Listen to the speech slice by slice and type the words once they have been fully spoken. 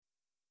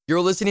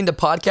You're listening to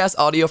podcast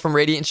audio from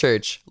Radiant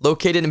Church,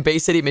 located in Bay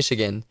City,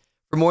 Michigan.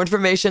 For more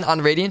information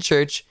on Radiant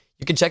Church,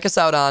 you can check us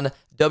out on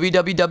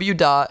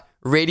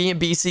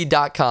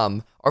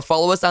www.radiantbc.com or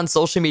follow us on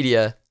social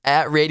media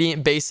at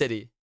Radiant Bay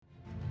City.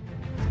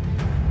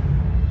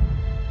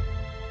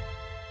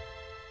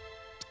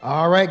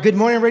 All right, good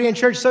morning, Radiant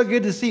Church. So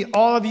good to see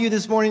all of you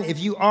this morning. If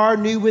you are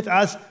new with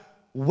us,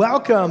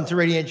 welcome to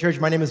Radiant Church.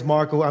 My name is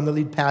Marco. I'm the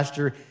lead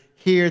pastor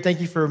here.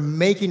 Thank you for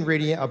making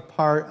Radiant a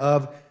part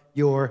of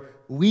your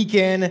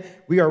weekend.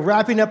 We are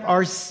wrapping up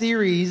our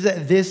series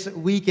this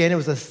weekend. It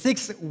was a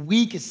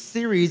 6-week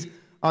series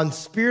on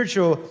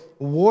spiritual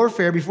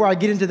warfare. Before I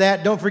get into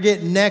that, don't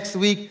forget next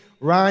week,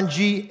 Ron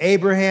G.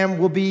 Abraham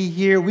will be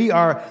here. We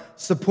are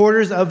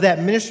supporters of that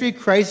ministry,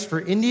 Christ for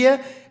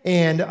India.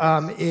 And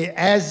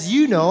as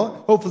you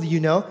know, hopefully you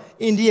know,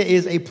 India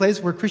is a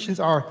place where Christians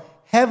are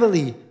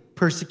heavily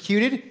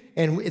persecuted.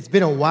 And it's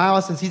been a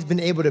while since he's been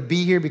able to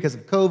be here because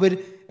of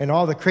COVID and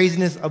all the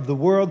craziness of the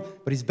world.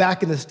 But he's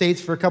back in the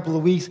States for a couple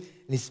of weeks, and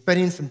he's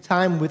spending some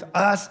time with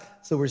us.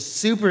 So we're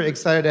super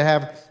excited to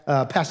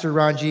have Pastor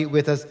Ranji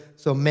with us.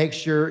 So make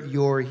sure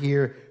you're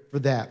here for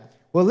that.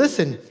 Well,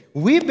 listen,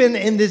 we've been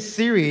in this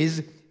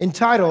series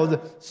entitled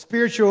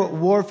Spiritual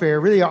Warfare,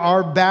 really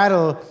our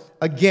battle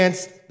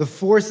against the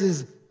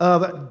forces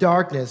of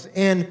darkness.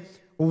 And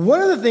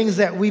one of the things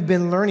that we've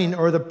been learning,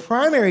 or the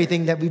primary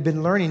thing that we've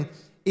been learning,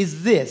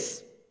 is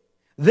this.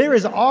 There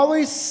is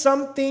always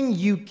something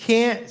you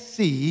can't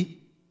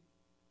see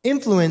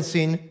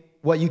influencing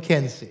what you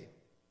can see.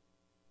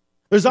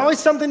 There's always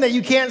something that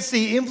you can't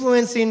see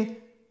influencing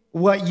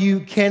what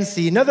you can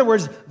see. In other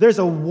words, there's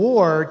a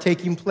war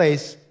taking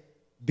place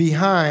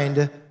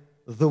behind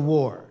the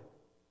war.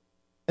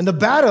 And the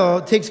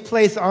battle takes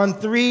place on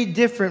 3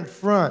 different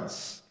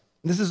fronts.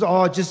 And this is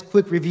all just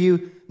quick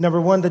review.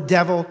 Number 1, the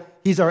devil.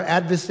 He's our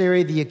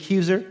adversary, the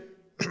accuser.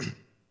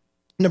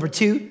 Number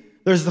 2,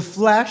 there's the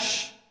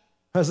flesh.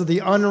 Those are the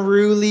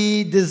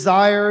unruly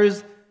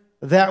desires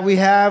that we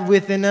have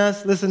within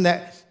us. Listen,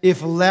 that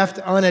if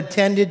left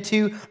unattended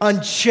to,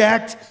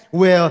 unchecked,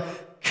 will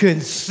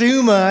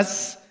consume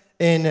us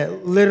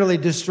and literally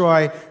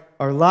destroy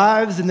our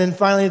lives. And then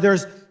finally,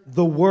 there's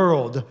the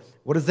world.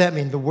 What does that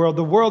mean, the world?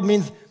 The world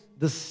means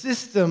the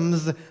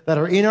systems that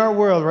are in our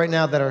world right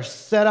now that are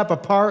set up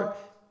apart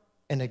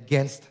and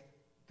against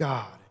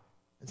God.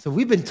 And so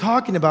we've been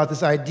talking about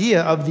this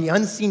idea of the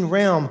unseen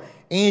realm,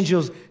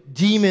 angels,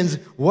 demons,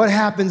 what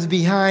happens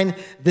behind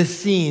the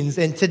scenes.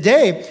 And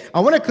today, I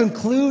want to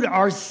conclude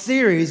our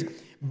series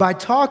by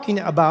talking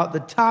about the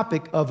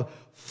topic of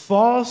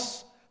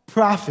false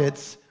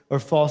prophets or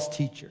false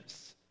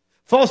teachers.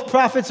 False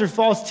prophets or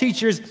false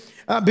teachers.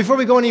 Before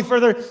we go any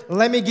further,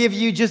 let me give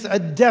you just a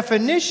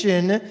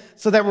definition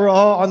so that we're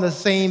all on the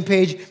same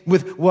page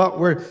with what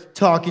we're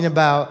talking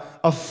about.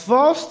 A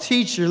false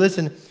teacher,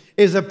 listen,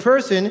 is a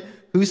person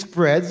who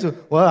spreads,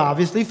 well,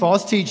 obviously,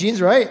 false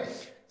teachings, right?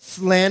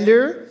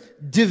 Slander,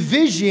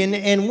 division,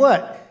 and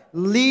what?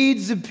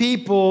 Leads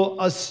people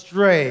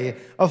astray.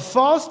 A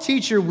false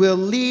teacher will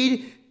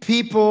lead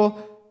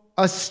people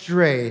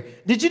astray.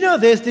 Did you know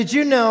this? Did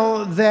you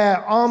know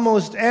that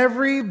almost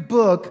every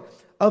book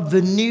of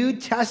the New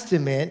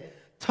Testament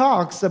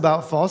talks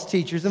about false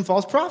teachers and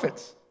false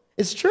prophets?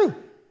 It's true.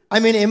 I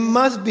mean, it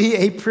must be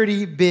a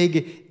pretty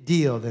big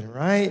deal then,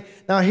 right?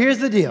 Now, here's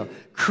the deal.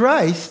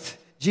 Christ,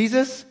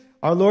 Jesus,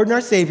 our Lord and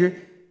our Savior,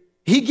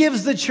 he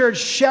gives the church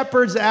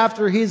shepherds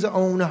after his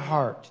own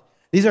heart.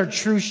 These are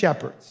true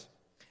shepherds.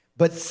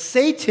 But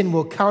Satan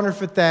will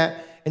counterfeit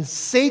that, and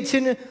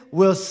Satan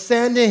will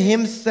send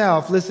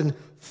himself, listen,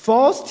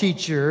 false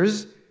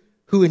teachers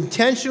who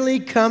intentionally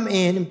come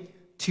in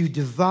to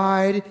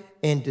divide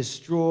and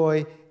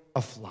destroy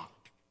a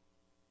flock.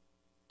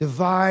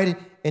 Divide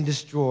and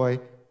destroy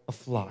a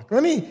flock.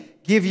 Let me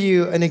give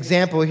you an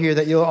example here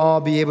that you'll all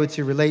be able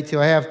to relate to.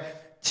 I have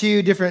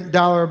 2 different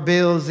dollar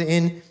bills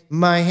in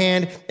my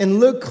hand, and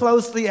look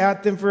closely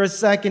at them for a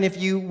second, if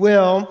you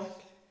will.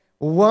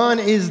 One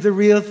is the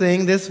real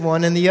thing, this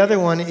one, and the other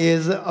one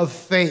is a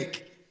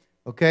fake.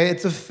 Okay,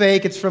 it's a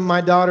fake. It's from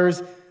my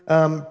daughter's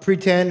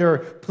pretend or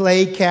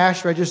play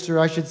cash register,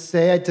 I should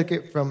say. I took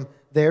it from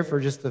there for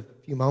just a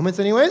few moments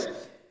anyways.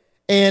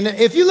 And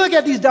if you look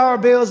at these dollar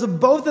bills,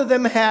 both of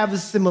them have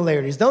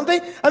similarities, don't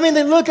they? I mean,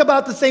 they look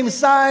about the same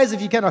size.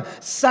 If you kind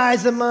of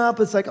size them up,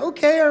 it's like,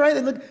 okay, all right,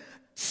 they look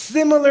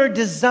similar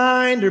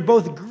design. They're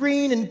both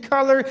green in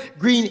color,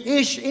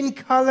 greenish in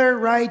color,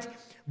 right?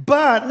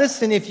 But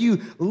listen, if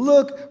you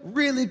look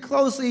really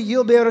closely,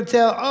 you'll be able to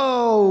tell,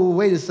 oh,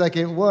 wait a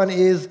second, one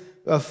is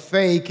a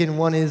fake and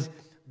one is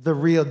the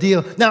real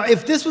deal. Now,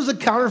 if this was a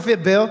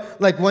counterfeit bill,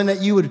 like one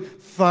that you would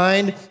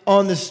find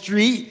on the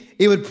street,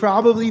 it would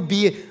probably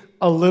be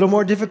a little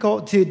more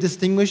difficult to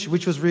distinguish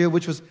which was real,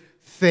 which was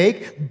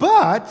fake.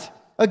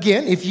 But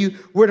again, if you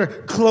were to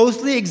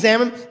closely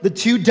examine the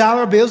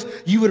 $2 bills,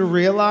 you would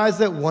realize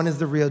that one is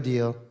the real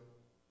deal,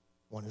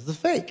 one is the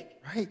fake,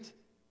 right?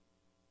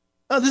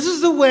 Now, this is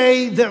the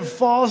way that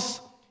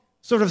false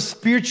sort of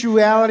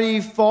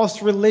spirituality,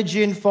 false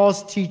religion,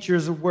 false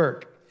teachers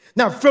work.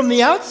 Now, from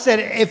the outset,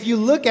 if you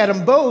look at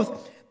them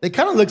both, they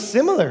kind of look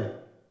similar.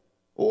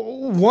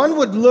 One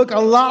would look a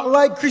lot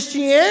like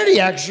Christianity,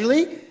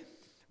 actually.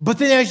 But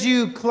then as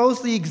you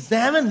closely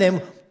examine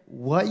them,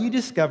 what you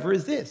discover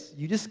is this.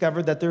 You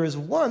discover that there is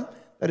one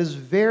that is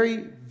very,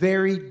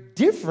 very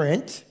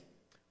different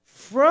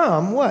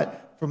from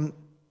what? From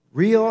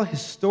real,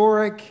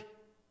 historic,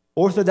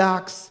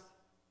 orthodox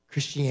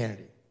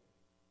Christianity.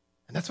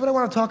 And that's what I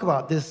want to talk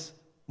about this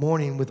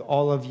morning with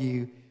all of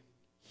you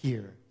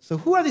here. So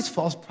who are these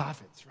false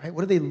prophets, right?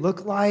 What do they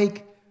look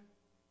like?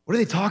 What do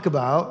they talk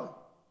about?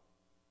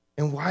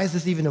 And why is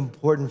this even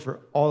important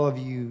for all of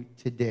you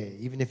today,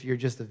 even if you're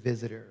just a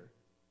visitor?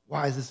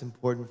 Why is this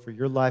important for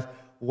your life?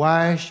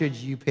 Why should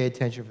you pay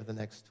attention for the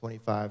next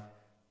 25,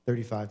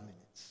 35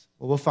 minutes?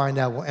 Well, we'll find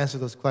out. We'll answer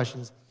those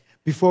questions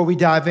before we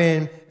dive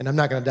in. And I'm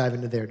not going to dive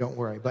into there, don't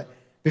worry. But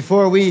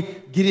before we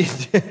get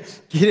it,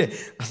 I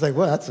was like,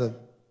 well, that's a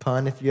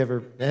pun if you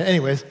ever...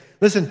 Anyways,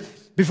 listen,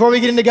 before we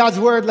get into God's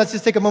word, let's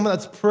just take a moment.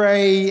 Let's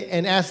pray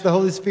and ask the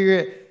Holy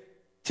Spirit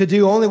to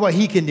do only what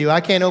he can do. I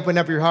can't open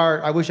up your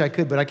heart. I wish I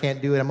could, but I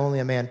can't do it. I'm only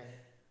a man.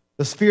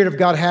 The Spirit of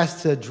God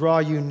has to draw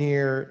you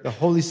near. The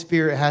Holy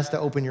Spirit has to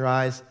open your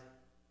eyes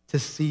to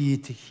see,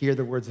 to hear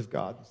the words of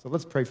God. So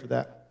let's pray for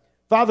that.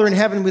 Father in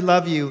heaven, we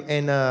love you,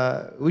 and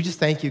we just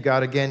thank you,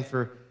 God, again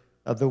for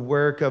the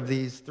work of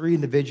these three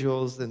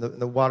individuals in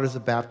the waters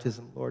of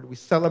baptism, Lord. We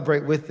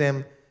celebrate with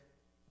them,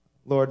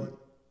 Lord.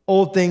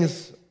 Old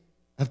things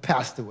have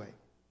passed away.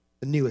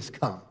 The new has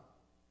come.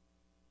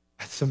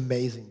 That's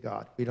amazing,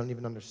 God. We don't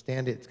even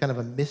understand it. It's kind of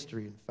a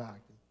mystery, in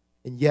fact.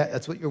 And yet,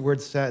 that's what your word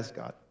says,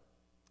 God.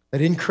 That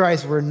in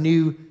Christ, we're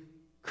new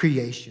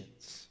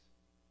creations.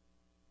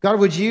 God,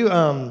 would you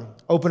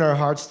open our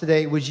hearts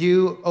today? Would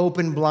you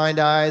open blind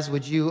eyes?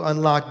 Would you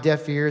unlock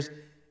deaf ears?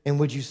 And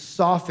would you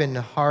soften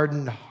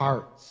hardened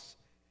hearts?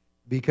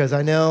 Because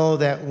I know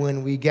that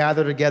when we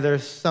gather together,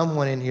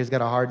 someone in here's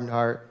got a hardened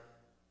heart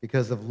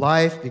because of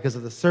life, because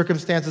of the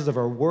circumstances of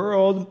our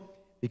world,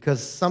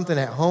 because something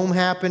at home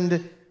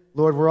happened.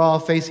 Lord, we're all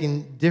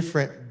facing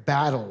different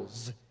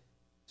battles.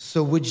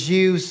 So would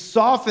you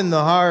soften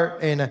the heart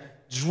and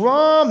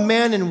draw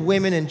men and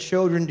women and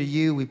children to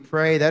you, we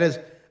pray.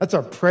 That's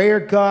our prayer,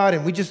 God.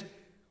 And we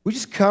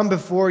just come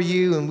before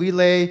you and we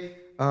lay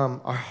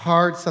our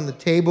hearts on the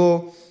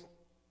table.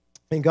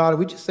 And God,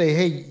 we just say,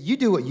 hey, you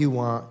do what you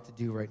want to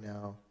do right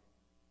now.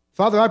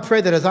 Father, I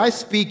pray that as I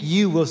speak,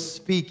 you will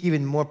speak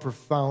even more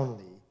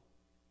profoundly.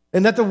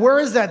 And that the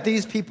words that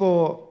these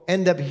people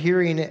end up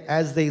hearing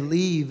as they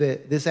leave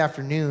this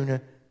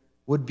afternoon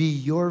would be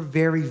your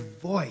very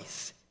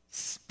voice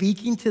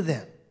speaking to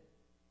them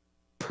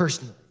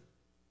personally.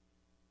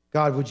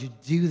 God, would you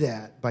do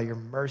that by your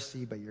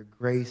mercy, by your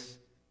grace,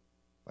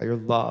 by your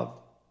love?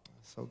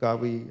 So,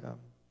 God, we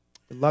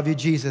love you,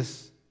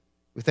 Jesus.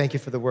 We thank you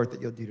for the work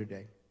that you'll do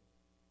today.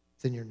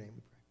 It's in your name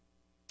we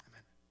pray.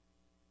 Amen.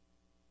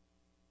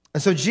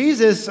 And so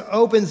Jesus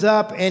opens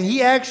up, and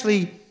he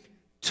actually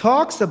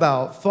talks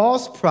about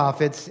false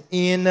prophets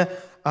in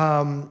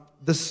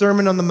the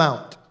Sermon on the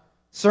Mount.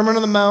 Sermon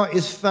on the Mount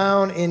is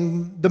found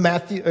in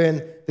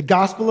the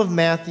Gospel of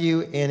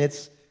Matthew, and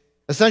it's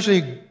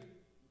essentially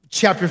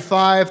chapter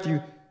 5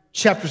 through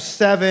chapter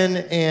 7,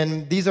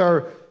 and these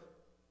are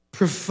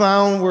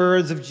profound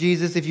words of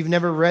Jesus. If you've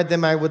never read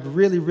them, I would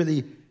really,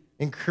 really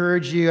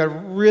encourage you. I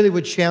really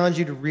would challenge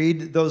you to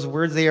read those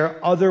words. They are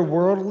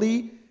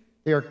otherworldly.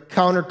 They are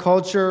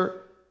counterculture.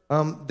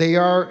 They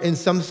are, in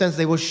some sense,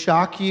 they will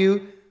shock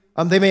you.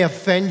 They may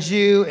offend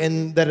you,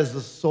 and that is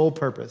the sole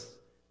purpose.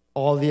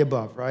 All the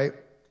above, right?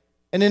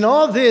 And in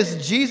all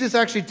this, Jesus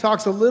actually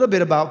talks a little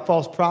bit about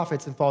false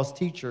prophets and false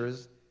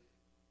teachers.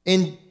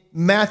 In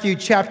Matthew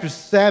chapter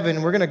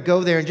 7, we're going to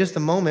go there in just a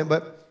moment,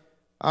 but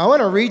I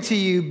want to read to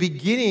you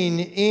beginning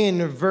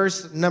in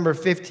verse number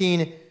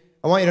 15.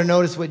 I want you to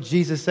notice what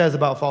Jesus says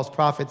about false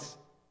prophets.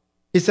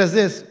 He says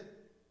this,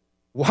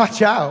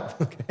 watch out,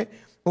 okay?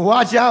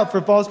 Watch out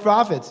for false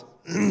prophets.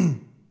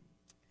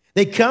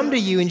 They come to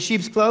you in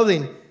sheep's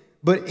clothing,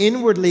 but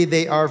inwardly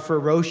they are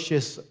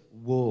ferocious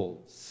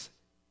wolves.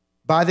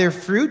 By their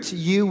fruit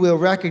you will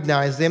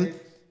recognize them.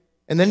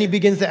 And then he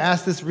begins to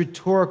ask this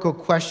rhetorical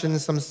question in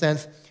some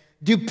sense.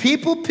 Do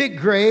people pick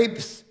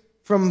grapes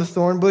from the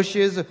thorn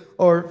bushes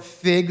or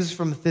figs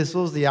from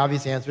thistles? The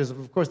obvious answer is,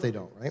 of course they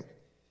don't, right?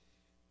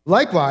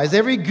 Likewise,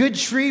 every good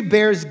tree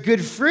bears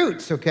good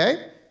fruits,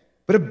 okay?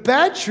 But a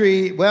bad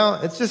tree, well,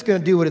 it's just going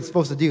to do what it's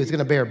supposed to do. It's going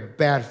to bear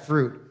bad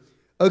fruit.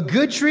 A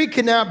good tree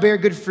cannot bear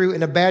good fruit,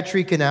 and a bad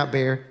tree cannot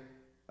bear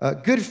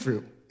good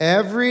fruit.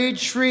 Every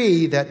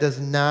tree that does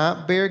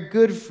not bear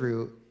good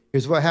fruit,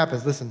 here's what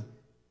happens. Listen,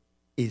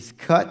 is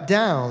cut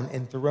down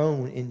and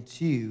thrown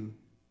into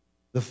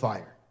the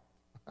fire.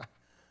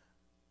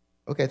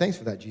 Okay, thanks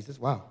for that, Jesus.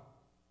 Wow.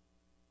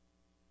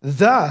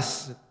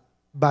 Thus,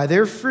 by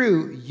their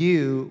fruit,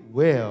 you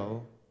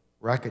will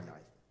recognize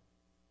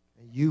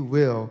them. You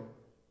will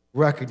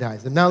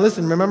recognize them. Now,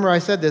 listen, remember I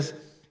said this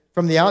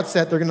from the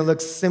outset, they're going to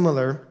look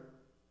similar,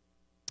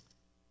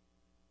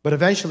 but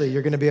eventually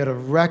you're going to be able to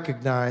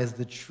recognize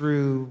the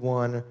true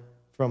one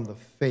from the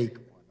fake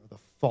one.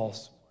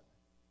 false one.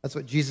 That's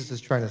what Jesus is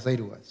trying to say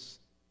to us.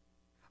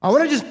 I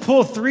want to just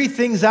pull three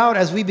things out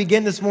as we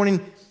begin this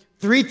morning,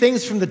 three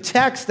things from the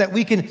text that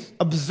we can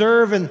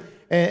observe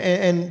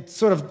and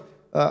sort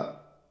of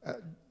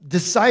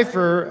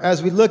decipher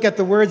as we look at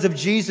the words of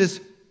Jesus.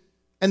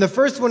 And the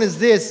first one is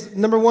this.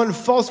 Number one,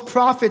 false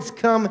prophets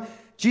come,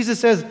 Jesus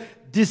says,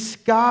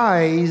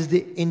 disguised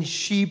in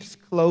sheep's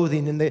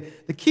clothing. And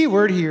the key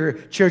word here,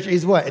 church,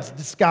 is what? It's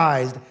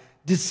disguised.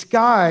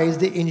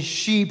 Disguised in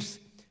sheep's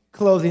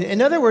clothing.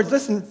 In other words,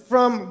 listen,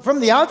 from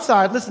the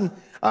outside, listen,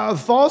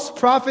 false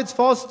prophets,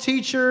 false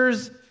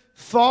teachers,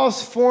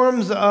 false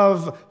forms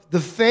of the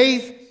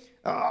faith,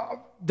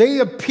 they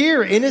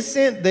appear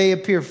innocent, they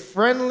appear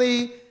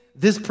friendly.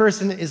 This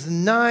person is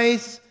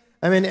nice.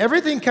 I mean,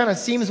 everything kind of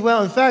seems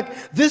well. In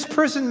fact, this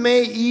person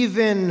may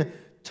even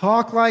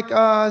talk like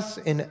us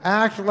and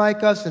act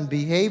like us and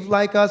behave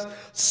like us.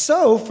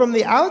 So from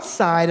the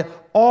outside,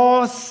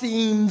 all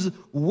seems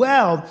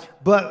well.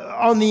 But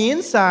on the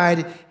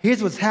inside,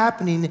 here's what's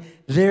happening.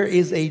 There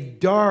is a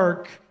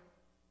dark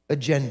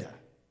agenda.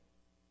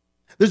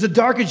 There's a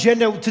dark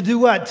agenda to do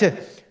what?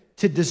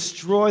 To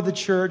destroy the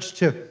church,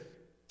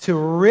 to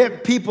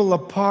rip people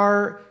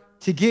apart,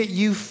 to get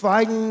you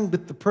fighting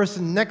with the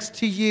person next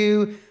to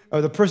you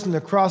or the person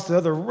across the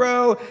other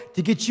row,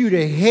 to get you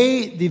to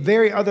hate the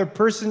very other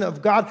person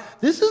of God.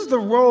 This is the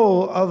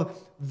role of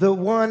the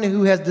one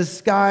who has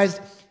disguised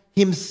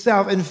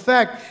himself. In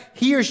fact,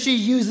 he or she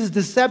uses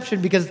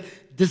deception because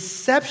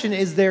deception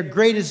is their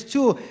greatest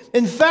tool.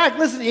 In fact,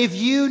 listen, if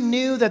you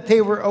knew that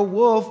they were a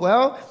wolf,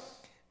 well,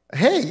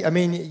 hey, I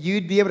mean,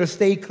 you'd be able to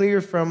stay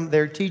clear from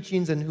their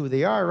teachings and who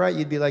they are, right?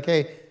 You'd be like,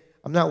 hey,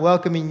 I'm not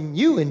welcoming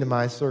you into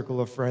my circle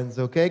of friends,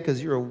 okay?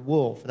 Because you're a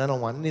wolf and I don't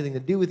want anything to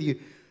do with you.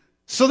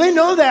 So they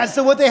know that.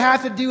 So what they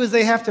have to do is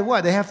they have to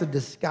what? They have to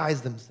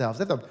disguise themselves.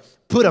 They have to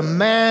put a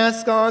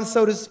mask on,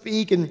 so to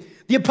speak. And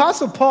the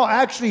Apostle Paul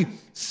actually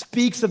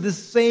speaks of the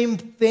same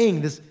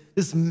thing,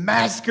 this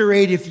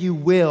masquerade, if you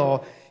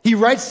will. He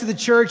writes to the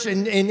church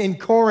in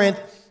Corinth.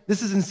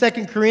 This is in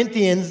 2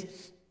 Corinthians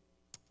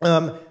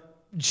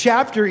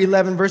chapter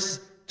 11, verse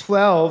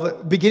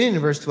 12, beginning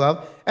in verse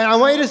 12. And I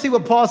want you to see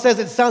what Paul says.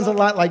 It sounds a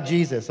lot like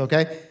Jesus,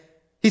 okay?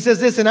 He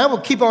says this, and I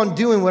will keep on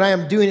doing what I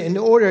am doing in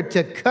order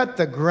to cut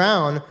the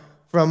ground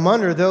from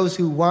under those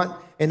who want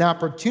an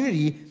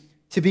opportunity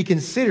to be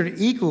considered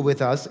equal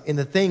with us in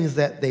the things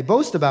that they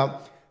boast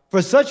about.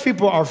 For such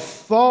people are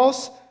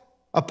false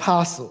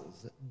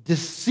apostles,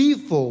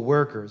 deceitful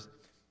workers,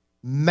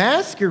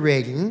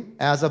 masquerading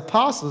as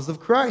apostles of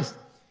Christ.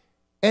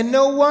 And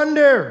no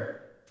wonder,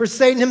 for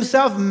Satan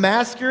himself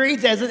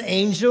masquerades as an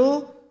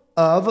angel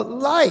of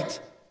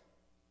light.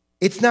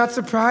 It's not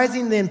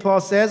surprising then,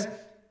 Paul says,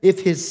 if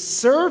his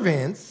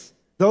servants,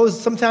 those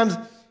sometimes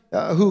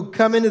who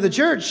come into the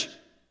church,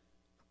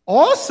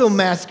 also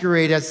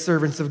masquerade as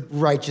servants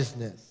of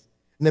righteousness.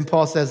 And then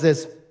Paul says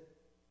this,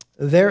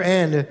 their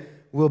end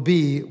will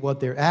be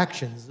what their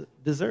actions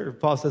deserve.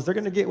 Paul says they're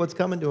going to get what's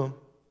coming to them.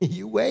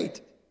 You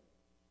wait.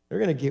 They're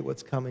going to get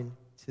what's coming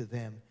to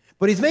them.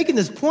 But he's making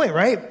this point,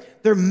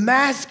 right? They're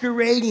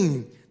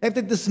masquerading. They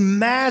have this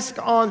mask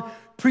on,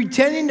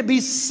 pretending to be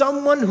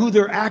someone who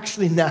they're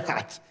actually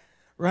not,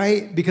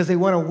 right? Because they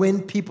want to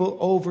win people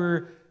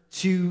over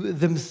to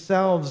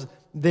themselves.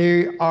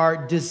 They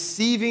are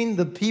deceiving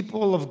the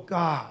people of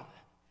God.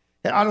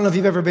 I don't know if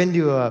you've ever been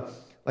to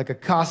a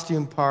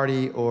costume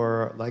party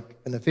or like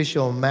an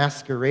official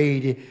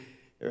masquerade,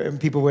 and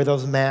people wear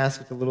those masks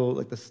with the little,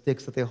 like the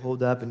sticks that they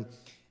hold up. And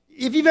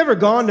if you've ever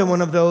gone to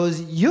one of those,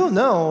 you'll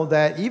know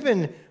that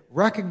even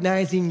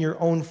recognizing your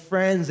own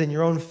friends and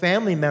your own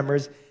family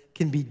members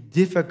can be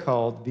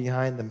difficult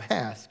behind the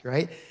mask,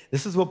 right?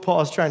 This is what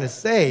Paul is trying to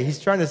say. He's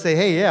trying to say,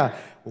 hey, yeah,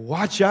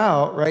 watch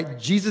out, right?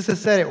 Jesus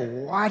has said it,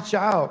 watch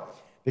out,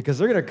 because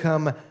they're going to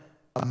come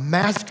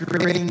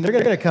masquerading. They're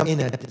going to come in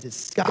a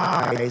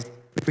disguise,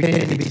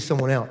 pretending to be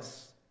someone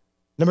else.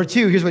 Number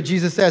two, here's what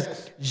Jesus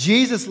says.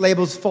 Jesus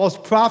labels false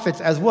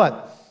prophets as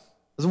what?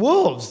 As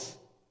wolves.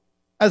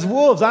 As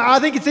wolves. I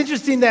think it's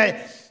interesting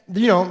that,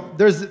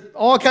 there's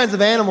all kinds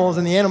of animals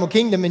in the animal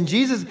kingdom, and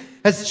Jesus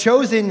has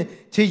chosen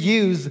to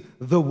use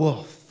the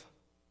wolf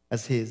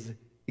as his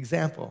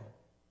example.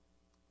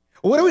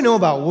 What do we know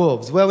about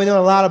wolves? Well, we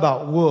know a lot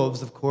about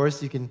wolves, of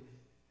course. You can,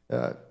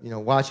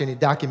 watch any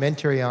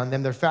documentary on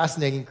them. They're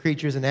fascinating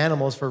creatures and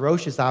animals,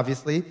 ferocious,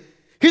 obviously.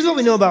 Here's what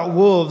we know about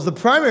wolves. The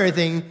primary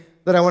thing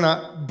that I want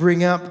to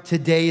bring up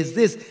today is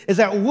this, is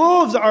that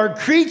wolves are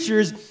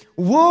creatures,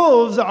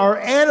 wolves are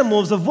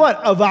animals of what?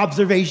 Of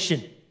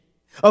observation.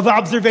 Of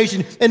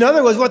observation. In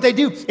other words, what they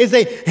do is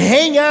they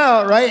hang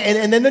out, right?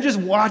 And then they're just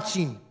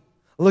watching,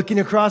 looking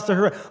across the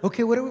horizon.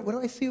 Okay, what do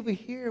I see over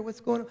here? What's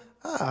going on?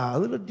 A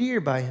little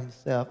deer by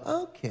himself.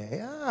 Okay,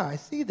 I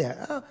see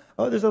that.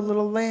 Oh, there's a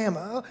little lamb.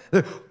 Oh,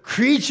 they're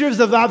creatures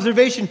of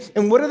observation.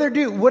 And what do they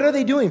do? What are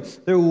they doing?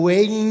 They're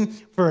waiting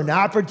for an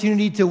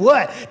opportunity to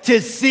what?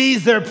 To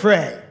seize their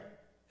prey.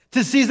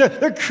 To seize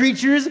they're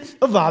creatures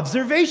of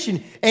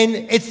observation. And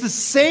it's the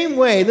same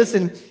way,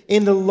 listen,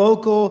 in the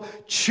local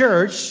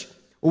church,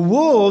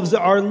 Wolves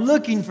are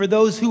looking for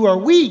those who are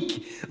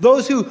weak,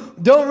 those who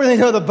don't really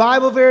know the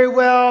Bible very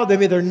well.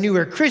 Maybe they're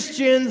newer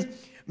Christians.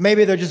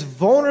 Maybe they're just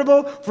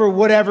vulnerable for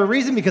whatever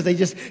reason because they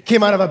just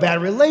came out of a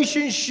bad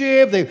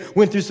relationship. They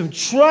went through some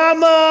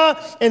trauma.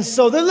 And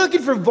so they're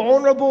looking for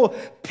vulnerable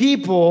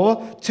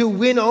people to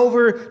win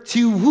over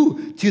to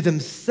who? To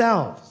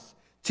themselves.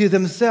 To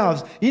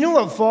themselves. You know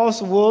what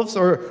false wolves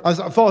or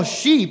false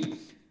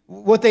sheep,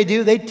 what they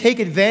do? They take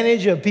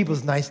advantage of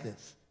people's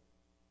niceness.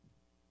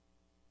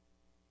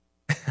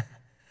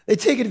 They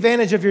take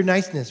advantage of your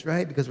niceness,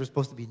 right? Because we're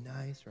supposed to be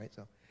nice, right?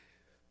 So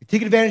they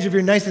take advantage of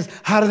your niceness.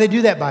 How do they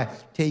do that? By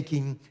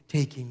taking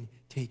some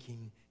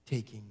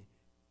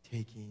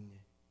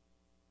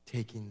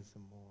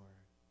more,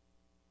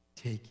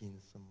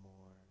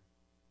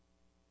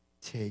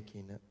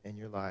 and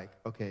you're like,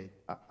 okay,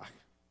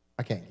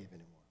 I can't give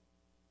anymore.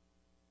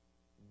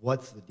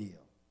 What's the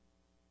deal?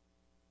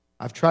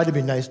 I've tried to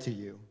be nice to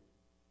you,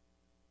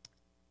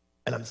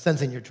 and I'm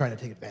sensing you're trying to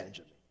take advantage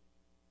of me.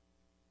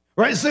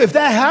 Right? So if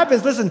that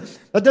happens, listen,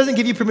 that doesn't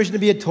give you permission to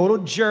be a total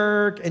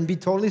jerk and be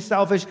totally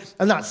selfish.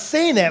 I'm not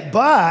saying that,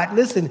 but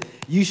listen,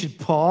 you should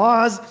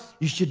pause.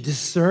 You should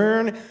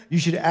discern. You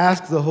should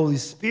ask the Holy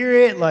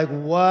Spirit, like,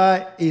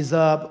 what is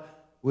up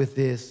with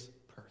this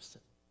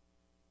person?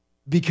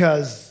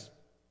 Because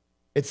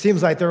it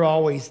seems like they're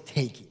always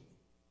taking,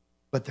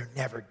 but they're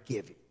never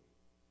giving.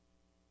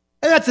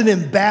 And that's an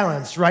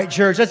imbalance, right,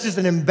 church? That's just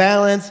an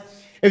imbalance.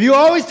 If you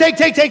always take,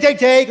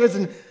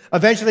 listen,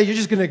 eventually you're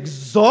just going to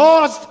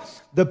exhaust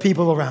the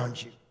people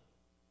around you.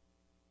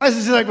 It's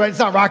just like, right, it's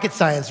not rocket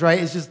science, right?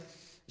 It's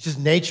just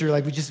nature.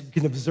 Like we just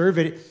can observe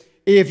it.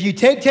 If you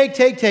take,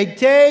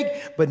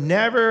 but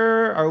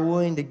never are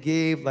willing to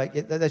give, like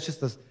that's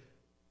just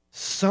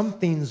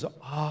something's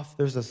off.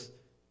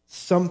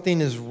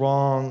 Something is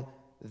wrong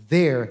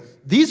there.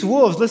 These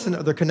wolves,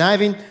 listen, they're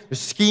conniving, they're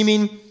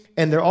scheming,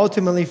 and they're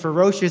ultimately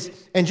ferocious.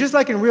 And just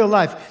like in real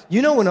life,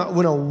 you know when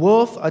a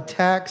wolf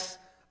attacks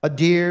a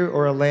deer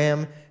or a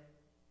lamb,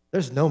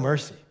 there's no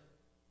mercy.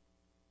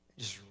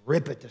 Just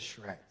rip it to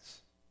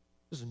shreds.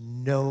 There's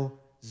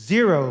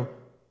zero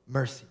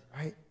mercy,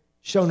 right?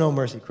 Show no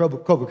mercy.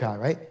 Cobra Kai,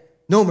 right?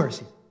 No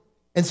mercy.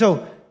 And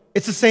so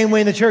it's the same way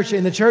in the church.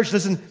 In the church,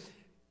 listen,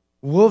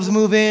 wolves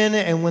move in,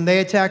 and when they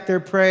attack their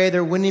prey,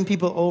 they're winning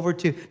people over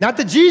to, not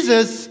to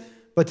Jesus,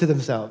 but to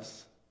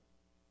themselves.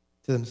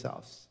 To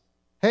themselves.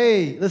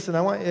 Hey, listen,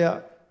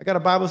 I got a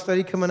Bible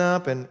study coming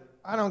up, and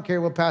I don't care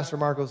what Pastor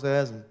Marco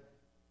says, and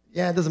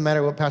yeah, it doesn't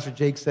matter what Pastor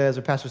Jake says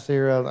or Pastor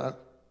Sarah.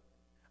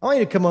 I want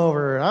you to come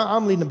over.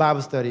 I'm leading a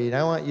Bible study, and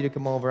I want you to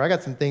come over. I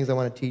got some things I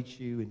want to teach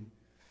you, and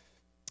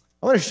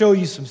I want to show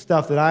you some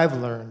stuff that I've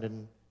learned.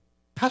 And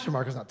Pastor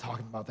Marco's not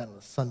talking about that on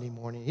a Sunday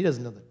morning. He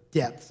doesn't know the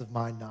depths of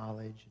my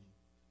knowledge.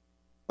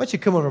 Why don't you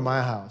come over to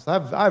my house?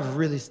 I've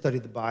really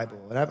studied the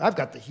Bible, and I've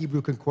got the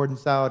Hebrew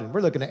concordance out, and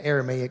we're looking at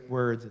Aramaic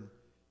words, and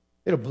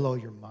it'll blow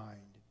your mind.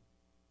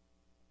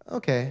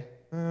 Okay.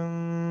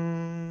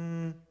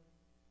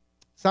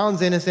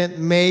 Sounds innocent,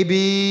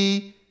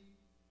 maybe.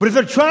 But if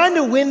they're trying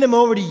to win them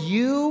over to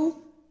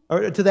you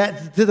or to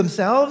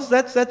themselves,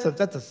 that's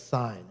a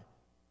sign.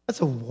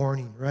 That's a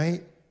warning,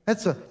 right?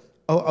 That's a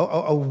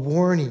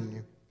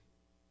warning.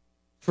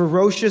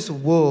 Ferocious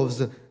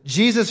wolves.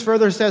 Jesus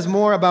further says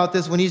more about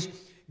this when he's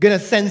going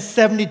to send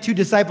 72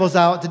 disciples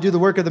out to do the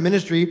work of the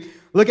ministry.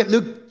 Look at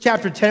Luke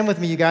chapter 10 with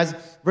me, you guys,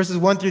 verses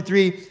 1 through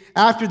 3.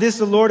 After this,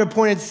 the Lord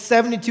appointed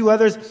 72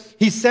 others.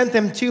 He sent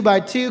them 2 by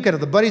 2, kind of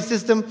the buddy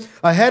system,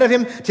 ahead of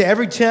him to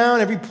every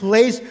town, every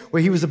place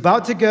where he was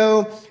about to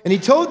go. And he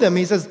told them,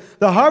 he says,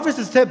 the harvest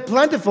is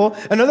plentiful.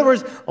 In other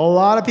words, a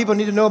lot of people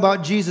need to know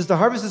about Jesus. The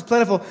harvest is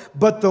plentiful,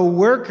 but the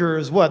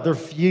workers, what? They're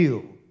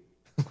few.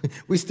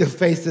 We still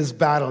face this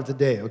battle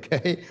today,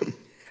 okay?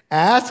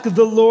 Ask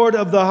the Lord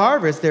of the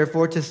harvest,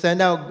 therefore, to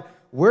send out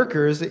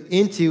workers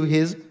into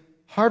his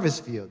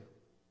harvest field.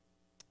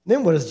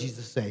 Then what does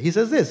Jesus say? He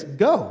says this,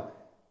 go.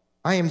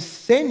 I am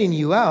sending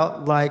you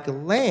out like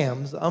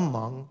lambs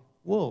among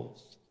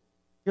wolves.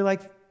 You're like,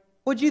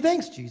 what'd you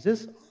think,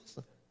 Jesus?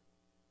 Awesome.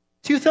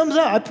 2 thumbs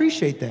up. I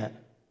appreciate that.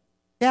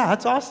 Yeah,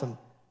 that's awesome.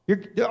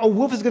 A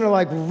wolf is going to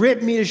like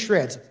rip me to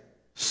shreds.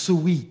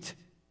 Sweet.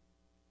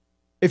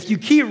 If you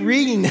keep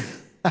reading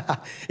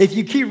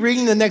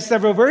the next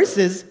several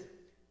verses,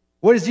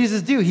 what does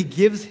Jesus do? He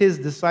gives his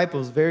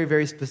disciples very,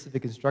 very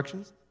specific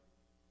instructions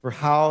for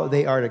how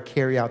they are to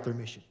carry out their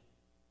mission.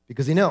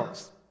 Because he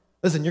knows,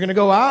 listen, you're going to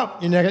go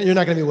out, you're not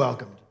going to be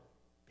welcomed.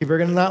 People are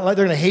going to they're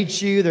going to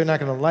hate you, they're not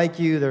going to like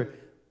you, they're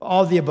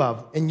all of the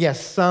above. And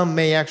yes, some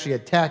may actually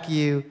attack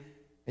you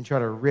and try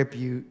to rip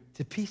you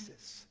to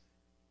pieces.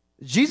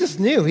 Jesus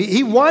knew,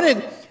 he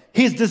wanted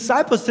his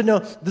disciples to know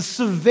the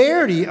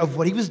severity of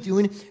what he was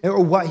doing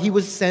or what he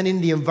was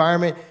sending, the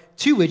environment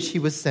to which he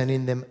was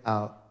sending them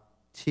out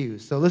to.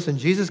 So listen,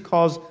 Jesus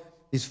calls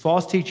these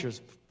false teachers,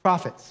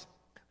 prophets,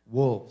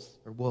 wolves.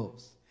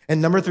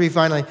 And number 3,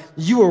 finally,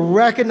 you will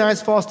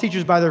recognize false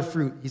teachers by their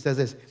fruit. He says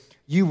this,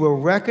 you will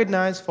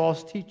recognize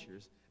false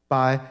teachers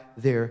by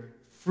their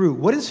fruit.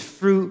 What does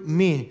fruit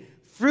mean?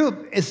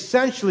 fruit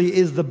essentially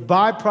is the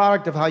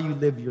byproduct of how you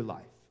live your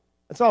life.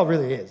 That's all it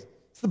really is.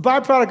 It's the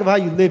byproduct of how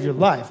you live your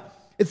life.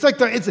 It's like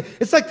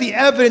the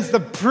evidence, the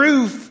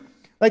proof.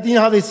 Like, you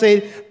know how they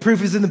say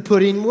proof is in the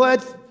pudding?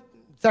 What?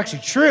 It's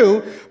actually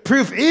true.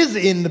 Proof is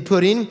in the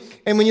pudding.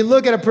 And when you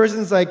look at a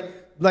person's like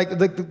the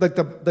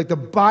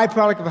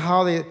byproduct of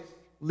how they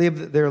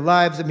live their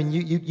lives, I mean,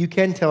 you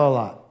can tell a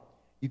lot.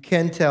 You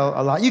can tell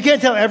a lot. You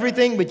can't tell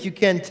everything, but you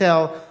can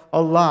tell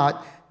a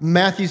lot.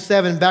 Matthew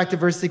 7, back to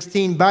verse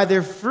 16. By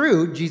their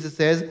fruit, Jesus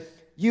says,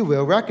 you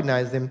will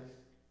recognize them.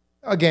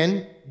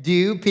 Again,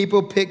 do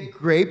people pick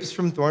grapes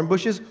from thorn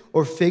bushes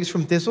or figs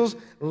from thistles?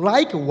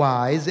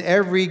 Likewise,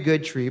 every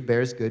good tree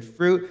bears good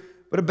fruit.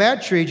 But a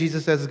bad tree,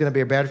 Jesus says, is going to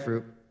bear bad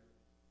fruit.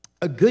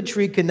 A good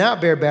tree cannot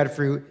bear bad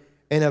fruit,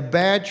 and a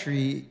bad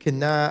tree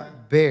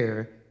cannot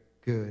bear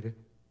good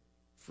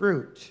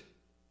fruit.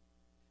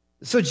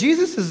 So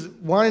Jesus is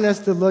wanting us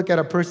to look at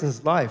a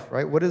person's life,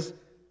 right? What does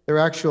their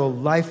actual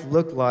life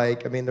look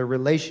like? I mean, their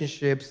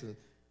relationships, and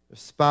their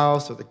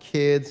spouse or the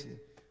kids.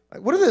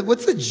 Like,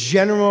 what's the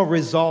general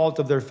result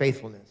of their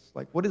faithfulness?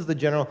 Like, what is the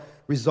general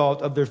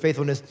result of their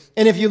faithfulness?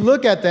 And if you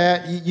look at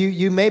that,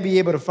 you may be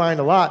able to find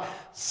a lot.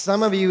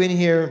 Some of you in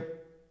here,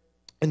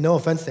 and no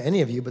offense to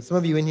any of you, but some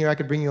of you in here, I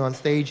could bring you on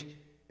stage,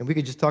 and we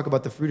could just talk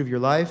about the fruit of your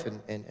life,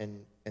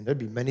 and there'd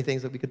be many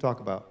things that we could talk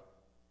about.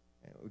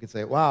 We could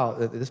say, wow,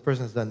 this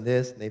person has done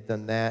this, and they've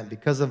done that, and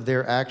because of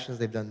their actions,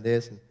 they've done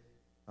this, and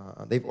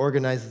they've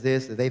organized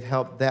this, and they've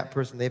helped that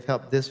person, they've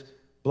helped this,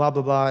 blah,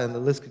 blah, blah, and the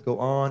list could go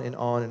on and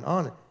on and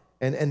on.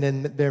 And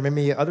then there may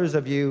be others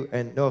of you,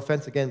 and no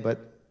offense again,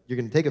 but you're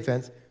going to take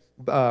offense.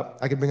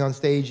 I could bring on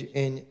stage,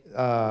 and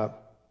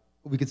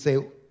we could say,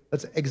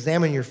 let's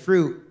examine your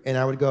fruit, and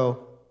I would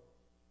go,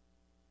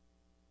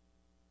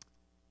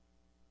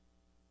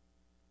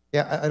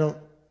 yeah, I don't,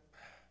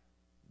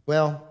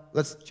 well,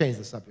 let's change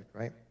the subject,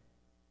 right?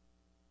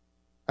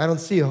 I don't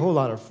see a whole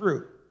lot of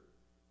fruit.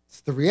 It's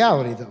the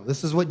reality, though.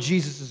 This is what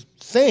Jesus is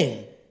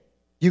saying.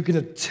 You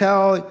can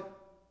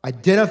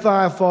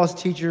identify a false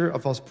teacher, a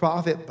false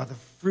prophet, by the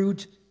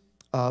fruit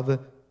of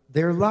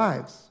their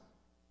lives.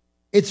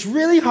 It's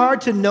really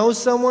hard to know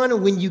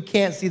someone when you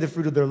can't see the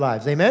fruit of their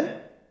lives. Amen?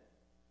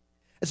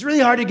 It's really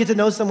hard to get to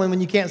know someone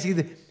when you can't see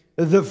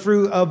the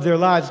fruit of their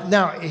lives.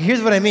 Now,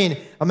 here's what I mean.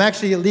 I'm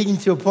actually leading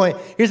to a point.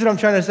 Here's what I'm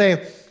trying to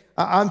say.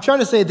 I'm trying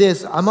to say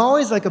this. I'm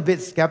always like a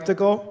bit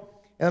skeptical.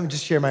 And I'm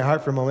just share my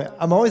heart for a moment.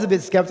 I'm always a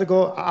bit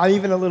skeptical. I'm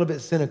even a little bit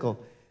cynical,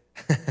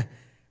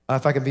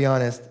 if I can be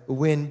honest.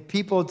 When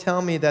people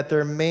tell me that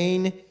their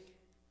main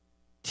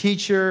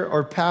teacher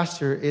or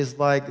pastor is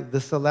like the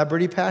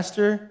celebrity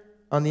pastor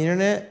on the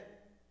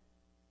internet,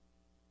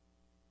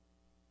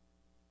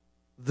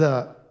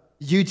 the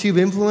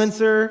YouTube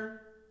influencer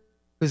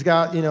who's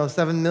got,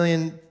 7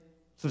 million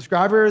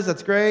subscribers,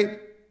 that's great.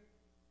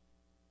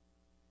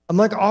 I'm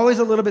like always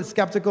a little bit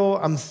skeptical.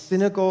 I'm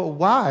cynical.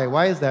 Why?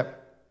 Why is that?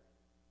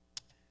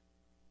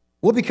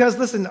 Well, because,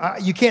 listen,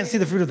 you can't see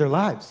the fruit of their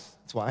lives.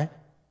 That's why.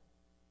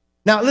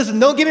 Now, listen,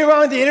 don't get me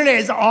wrong. The internet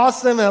is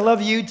awesome, and I love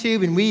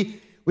YouTube, and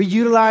we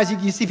utilize,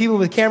 you see people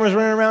with cameras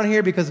running around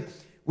here because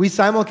we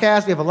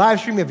simulcast. We have a live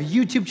stream. We have a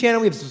YouTube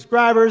channel. We have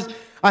subscribers.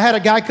 I had a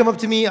guy come up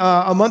to me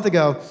a month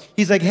ago.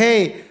 He's like,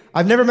 hey,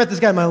 I've never met this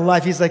guy in my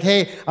life. He's like,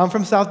 hey, I'm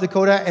from South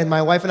Dakota, and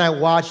my wife and I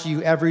watch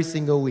you every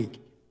single week.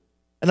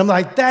 And I'm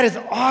like, that is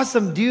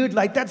awesome, dude.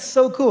 Like, that's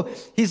so cool.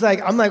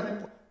 I'm like,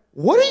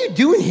 what are you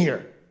doing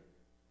here?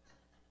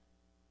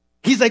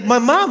 He's like, my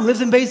mom lives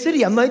in Bay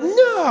City. I'm like,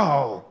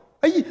 no.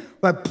 Are you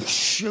like,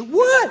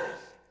 what?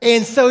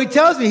 And so he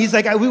tells me, he's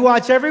like, we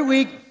watch every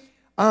week.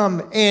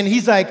 And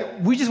he's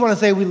like, we just want to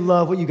say we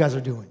love what you guys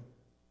are doing.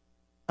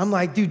 I'm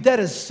like, dude, that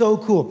is so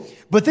cool.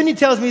 But then he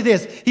tells me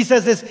this. He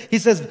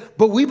says,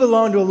 but we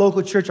belong to a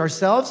local church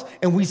ourselves,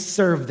 and we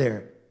serve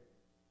there.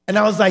 And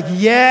I was like,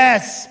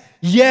 yes,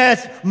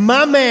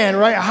 my man,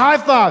 right? High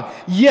five.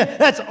 Yeah,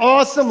 that's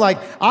awesome. Like,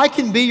 I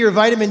can be your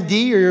vitamin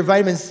D or your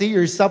vitamin C or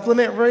your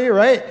supplement for you,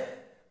 right?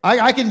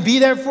 I can be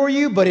there for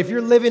you, but if you're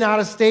living out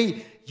of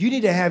state, you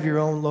need to have your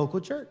own local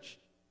church,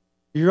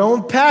 your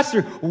own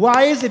pastor.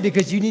 Why is it?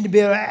 Because you need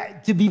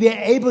to be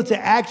able to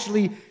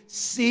actually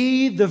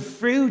see the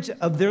fruit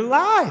of their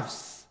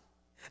lives.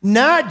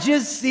 Not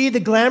just see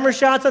the glamour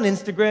shots on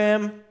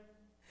Instagram,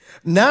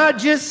 not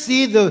just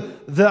see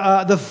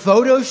the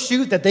photo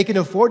shoot that they can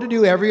afford to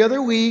do every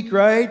other week,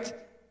 right?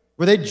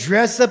 Where they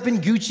dress up in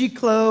Gucci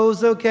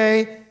clothes,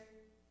 okay?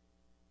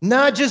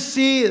 Not just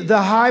see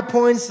the high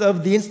points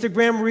of the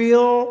Instagram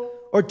reel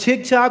or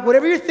TikTok,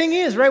 whatever your thing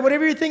is, right?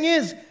 Whatever your thing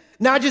is.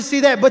 Not just see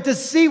that, but to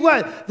see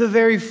what? The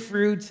very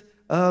fruit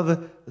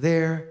of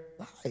their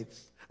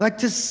lives. Like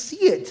to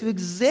see it, to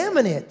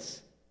examine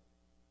it.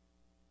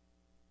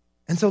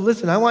 And so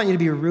listen, I want you to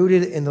be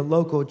rooted in the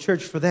local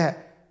church for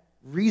that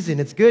reason.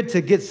 It's good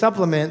to get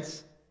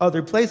supplements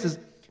other places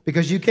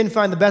because you can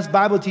find the best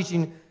Bible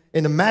teaching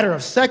in a matter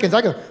of seconds.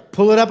 I can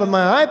pull it up on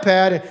my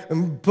iPad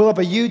and pull up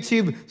a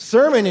YouTube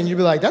sermon, and you'd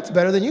be like, that's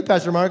better than you,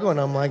 Pastor Marco. And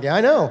I'm like, yeah,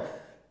 I know.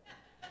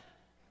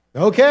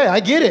 Okay, I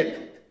get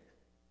it.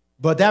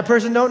 But that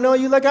person don't know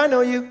you like I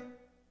know you.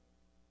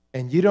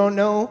 And you don't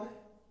know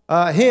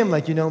him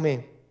like you know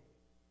me.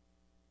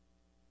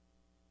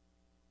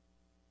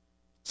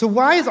 So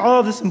why is all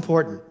of this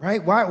important,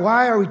 right?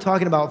 Why are we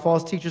talking about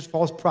false teachers,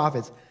 false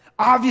prophets?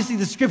 Obviously,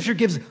 the scripture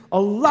gives a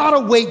lot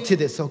of weight to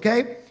this,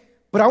 okay?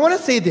 But I want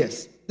to say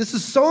this. This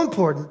is so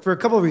important for a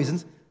couple of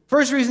reasons.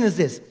 First reason is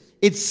this.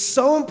 It's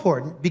so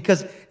important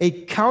because a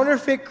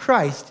counterfeit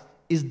Christ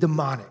is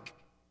demonic.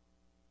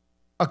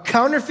 A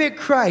counterfeit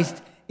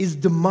Christ is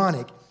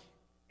demonic.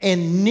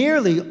 And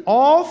nearly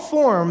all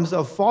forms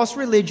of false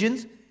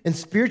religions and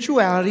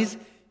spiritualities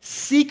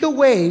seek a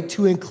way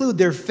to include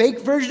their fake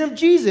version of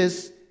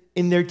Jesus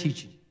in their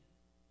teaching.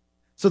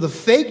 So the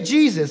fake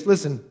Jesus,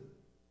 listen,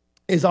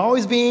 is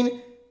always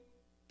being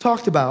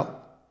talked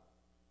about,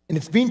 and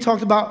it's being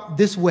talked about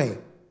this way,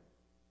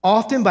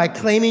 often by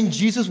claiming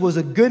Jesus was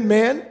a good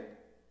man,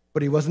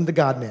 but he wasn't the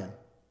God man.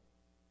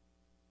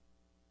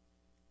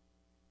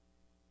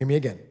 Hear me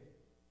again.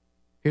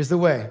 Here's the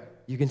way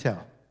you can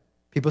tell.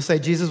 People say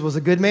Jesus was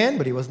a good man,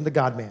 but he wasn't the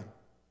God man.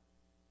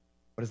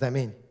 What does that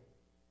mean?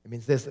 It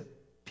means this, that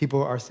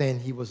people are saying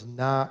he was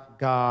not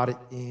God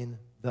in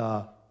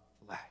the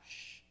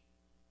flesh.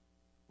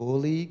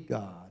 Fully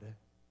God,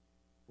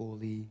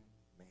 fully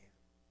man.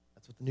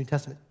 That's what the New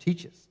Testament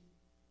teaches.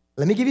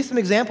 Let me give you some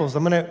examples.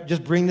 I'm going to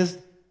just bring this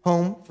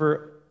home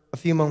for a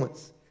few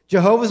moments.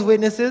 Jehovah's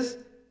Witnesses,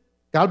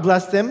 God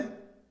bless them.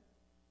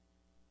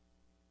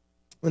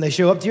 When they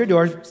show up to your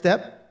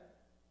doorstep,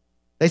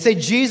 they say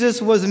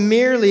Jesus was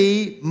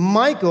merely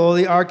Michael,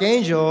 the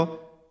archangel,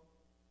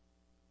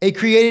 a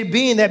created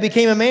being that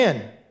became a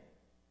man.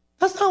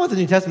 That's not what the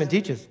New Testament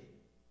teaches.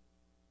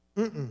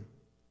 How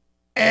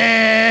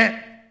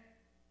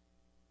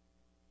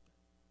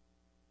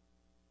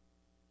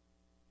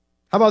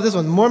about this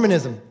one?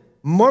 Mormonism.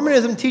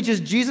 Mormonism teaches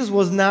Jesus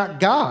was not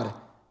God,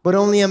 but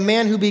only a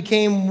man who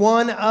became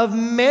one of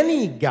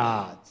many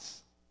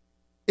gods.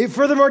 It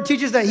furthermore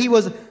teaches that he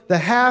was the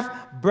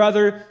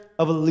half-brother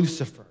of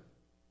Lucifer.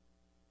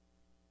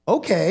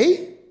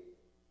 Okay.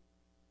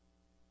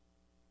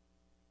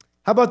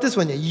 How about this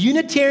one?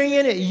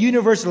 Unitarian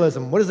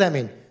Universalism. What does that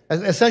mean?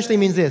 It essentially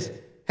means this.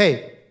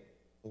 Hey,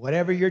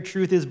 whatever your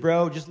truth is,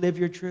 bro, just live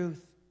your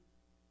truth.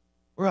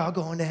 We're all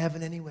going to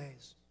heaven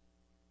anyways.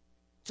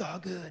 It's all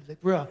good. Like,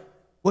 bro,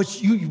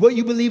 what you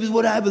believe is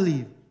what I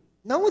believe.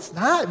 No, it's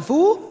not,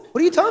 fool.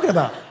 What are you talking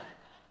about?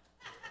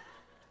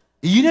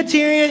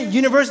 Unitarian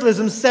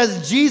Universalism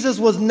says Jesus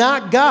was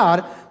not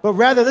God, but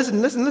rather,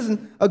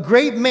 listen, a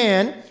great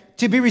man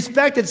to be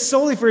respected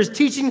solely for his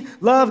teaching,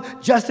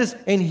 love, justice,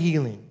 and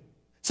healing.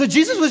 So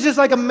Jesus was just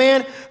like a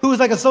man who was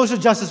like a social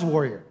justice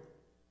warrior.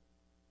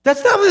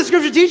 That's not what the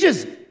scripture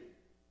teaches.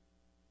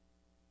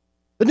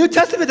 The New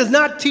Testament does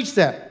not teach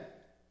that.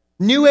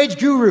 New Age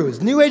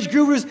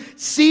gurus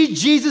see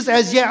Jesus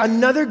as yet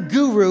another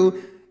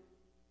guru,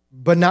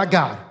 but not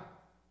God.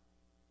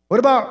 What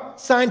about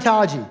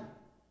Scientology?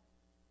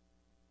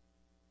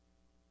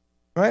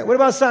 Right? What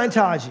about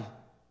Scientology?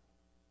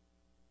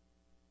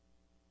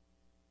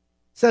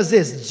 Says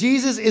this,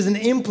 Jesus is an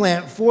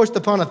implant forced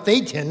upon a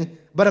thetan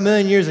about 1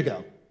 million years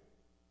ago.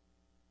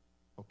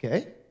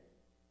 Okay.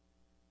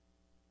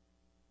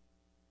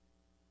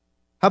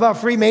 How about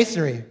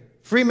Freemasonry?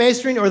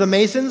 Freemasonry, or the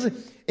Masons,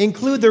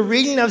 include the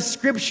reading of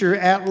scripture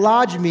at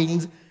lodge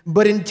meetings,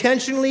 but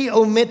intentionally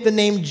omit the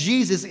name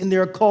Jesus in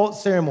their occult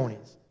ceremonies.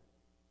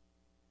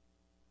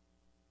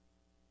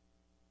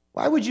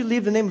 Why would you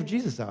leave the name of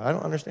Jesus out? I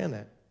don't understand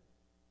that.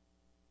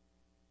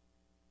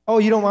 Oh,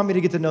 you don't want me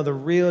to get to know the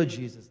real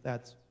Jesus.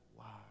 That's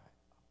why.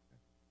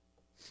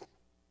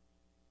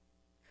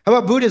 How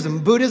about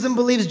Buddhism? Buddhism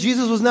believes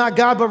Jesus was not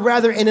God, but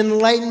rather an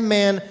enlightened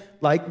man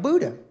like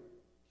Buddha.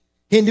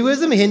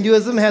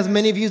 Hinduism has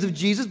many views of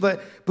Jesus,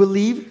 but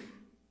believe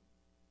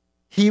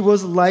he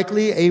was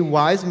likely a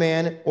wise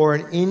man or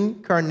an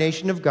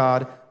incarnation of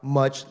God,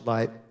 much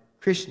like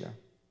Krishna.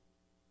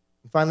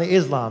 And finally,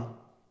 Islam.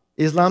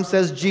 Islam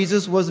says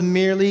Jesus was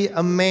merely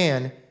a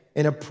man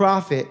and a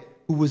prophet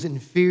who was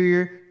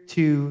inferior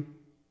to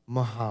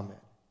Muhammad.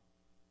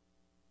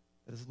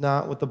 That is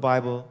not what the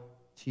Bible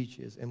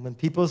teaches. And when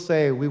people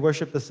say we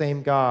worship the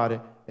same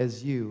God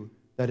as you,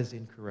 that is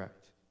incorrect.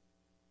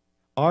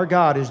 Our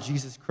God is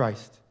Jesus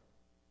Christ,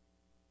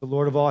 the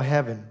Lord of all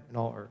heaven and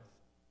all earth.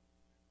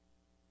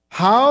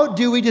 How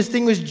do we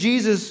distinguish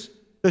Jesus,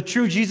 the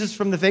true Jesus,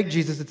 from the fake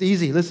Jesus? It's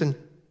easy. Listen.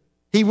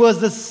 He was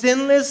the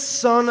sinless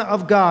Son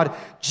of God.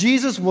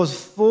 Jesus was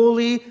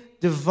fully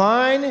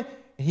divine, and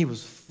he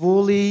was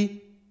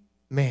fully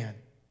man.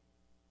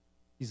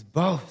 He's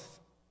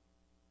both.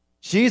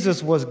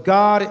 Jesus was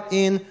God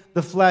in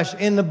the flesh.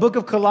 In the book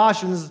of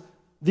Colossians,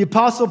 the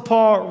Apostle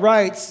Paul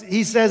writes,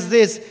 he says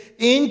this,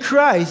 in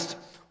Christ,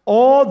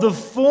 all the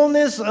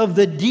fullness of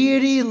the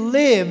deity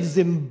lives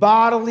in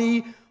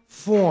bodily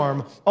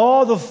form.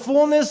 All the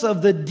fullness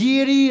of the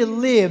deity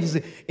lives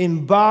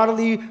in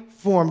bodily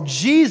form.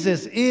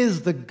 Jesus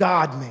is the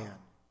God-man.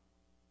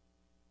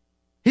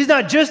 He's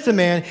not just a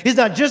man. He's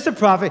not just a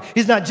prophet.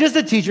 He's not just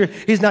a teacher.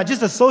 He's not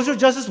just a social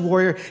justice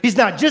warrior. He's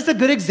not just a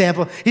good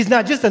example. He's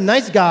not just a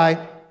nice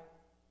guy.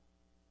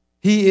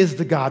 He is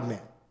the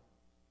God-man.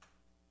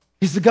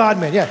 He's the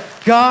God-man, yeah.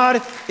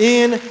 God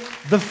in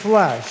the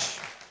flesh.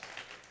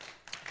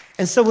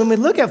 And so when we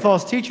look at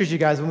false teachers, you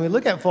guys, when we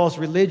look at false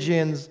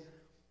religions,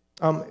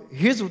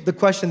 here's the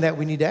question that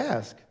we need to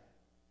ask.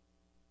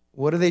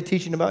 What are they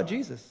teaching about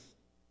Jesus?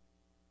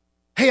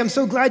 Hey, I'm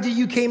so glad that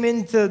you came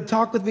in to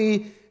talk with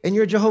me and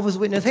you're Jehovah's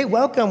Witness. Hey,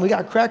 welcome. We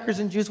got crackers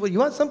and juice. What, you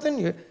want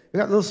something? We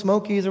got little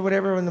Smokies or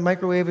whatever in the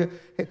microwave.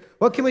 Hey,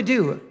 what can we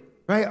do?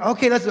 Right?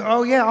 Okay,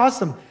 oh yeah,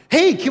 awesome.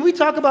 Hey, can we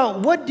talk about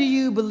what do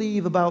you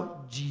believe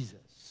about Jesus?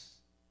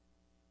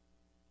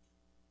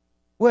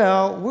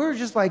 Well, we're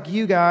just like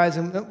you guys.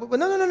 And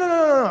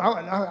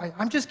no.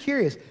 I'm just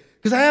curious.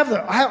 Because I have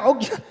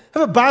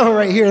a Bible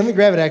right here. Let me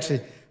grab it,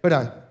 actually. Hold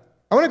on.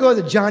 I want to go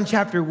to John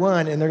chapter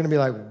 1, and they're going to be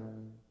like,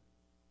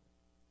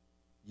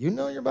 you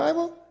know your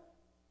Bible?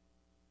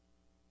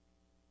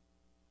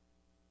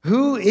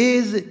 Who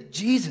is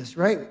Jesus,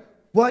 right?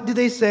 What do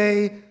they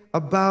say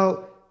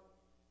about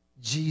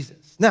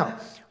Jesus? Now,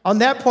 on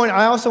that point,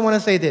 I also want to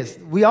say this.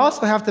 We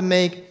also have to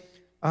make,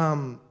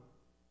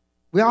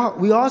 we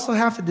also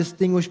have to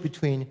distinguish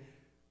between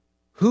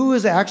who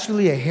is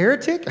actually a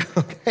heretic,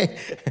 okay,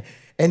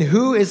 and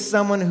who is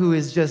someone who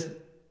is just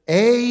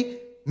A,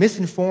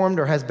 misinformed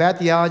or has bad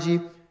theology,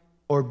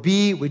 or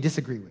B, we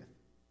disagree with.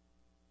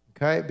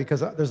 Okay? Because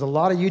there's a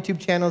lot of YouTube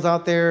channels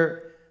out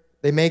there.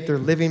 They make their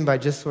living by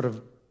just sort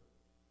of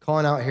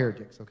calling out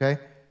heretics, okay?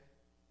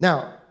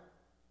 Now,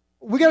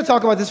 we got to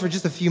talk about this for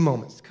just a few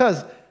moments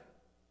because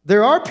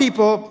there are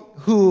people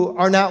who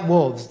are not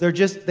wolves. They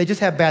just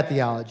have bad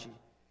theology.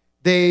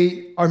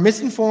 They are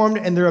misinformed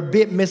and they're a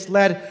bit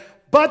misled,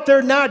 but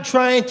they're not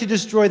trying to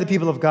destroy the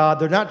people of God.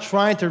 They're not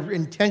trying to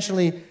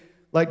intentionally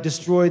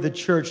destroy the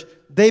church.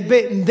 They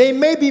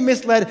may be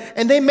misled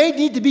and they may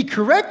need to be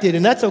corrected,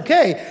 and that's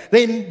okay.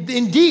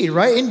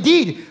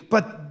 Indeed,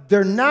 but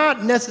they're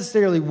not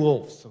necessarily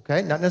wolves,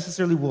 okay? Not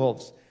necessarily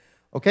wolves,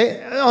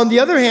 okay? On the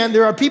other hand,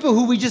 there are people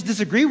who we just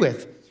disagree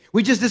with.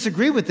 We just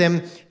disagree with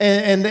them,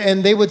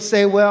 and they would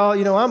say, well,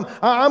 you know,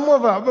 I'm more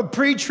of a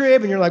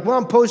pre-trib, and you're like, well,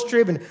 I'm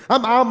post-trib, and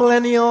I'm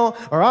amillennial,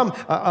 or I'm,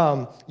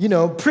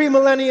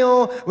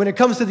 premillennial. When it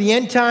comes to the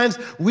end times,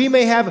 we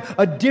may have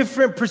a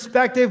different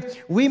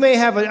perspective. We may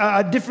have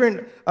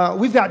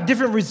we've got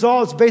different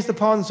results based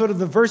upon sort of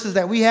the verses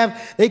that we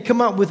have. They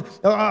come up with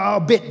a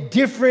bit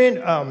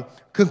different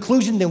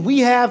conclusion than we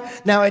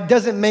have. Now, it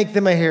doesn't make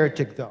them a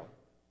heretic, though.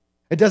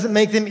 It doesn't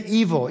make them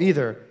evil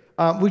either.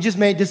 We just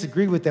may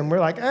disagree with them.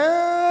 We're like,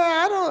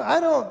 I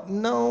don't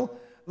know.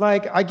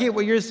 I get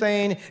what you're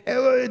saying.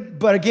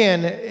 But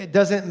again, it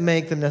doesn't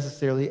make them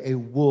necessarily a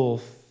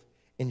wolf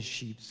in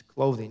sheep's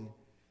clothing.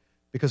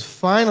 Because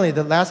finally,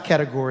 the last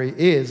category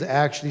is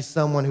actually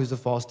someone who's a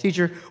false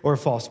teacher or a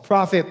false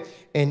prophet.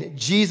 And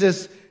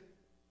Jesus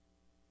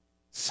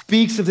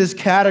speaks of this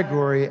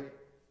category,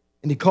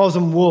 and he calls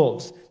them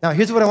wolves. Now,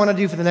 here's what I want to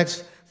do for the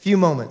next few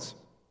moments.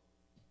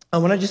 I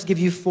want to just give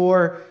you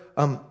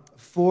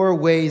four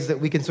ways that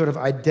we can sort of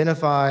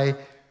identify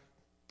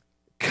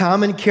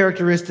common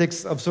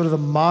characteristics of sort of the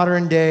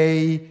modern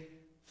day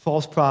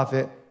false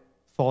prophet,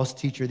 false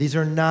teacher. These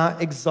are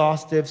not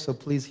exhaustive, so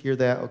please hear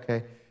that,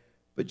 okay?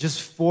 But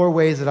just 4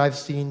 ways that I've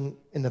seen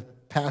in the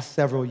past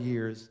several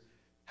years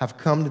have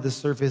come to the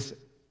surface,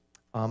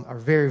 are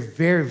very,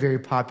 very, very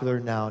popular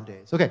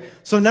nowadays. Okay,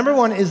 so number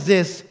 1 is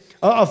this.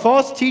 A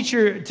false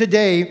teacher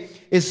today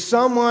is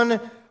someone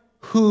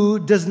who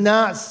does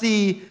not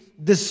see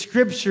the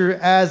scripture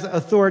as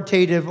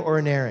authoritative or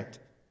inerrant.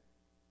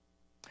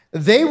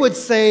 They would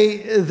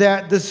say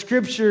that the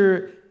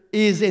scripture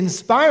is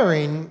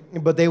inspiring,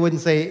 but they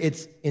wouldn't say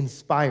it's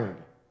inspired.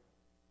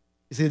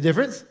 You see the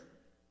difference?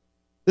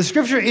 The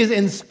scripture is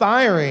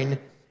inspiring,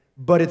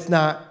 but it's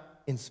not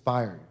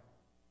inspired.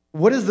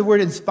 What does the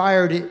word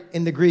inspired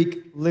in the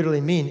Greek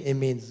literally mean? It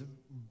means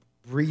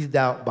breathed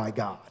out by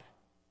God.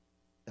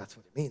 That's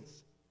what it means.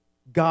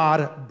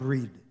 God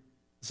breathed.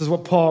 This is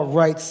what Paul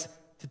writes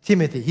to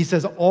Timothy. He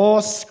says,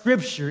 all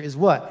scripture is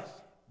what?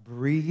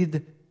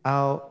 Breathed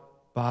out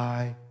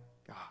by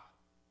God.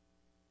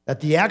 That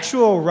the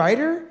actual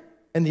writer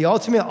and the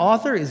ultimate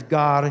author is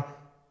God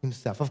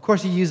himself. Of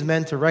course, he used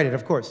men to write it,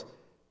 of course.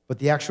 But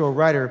the actual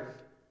writer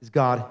is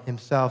God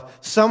himself.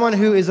 Someone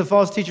who is a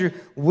false teacher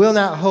will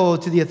not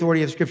hold to the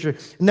authority of scripture.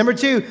 Number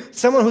 2,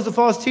 someone who's a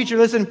false teacher,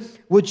 listen,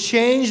 would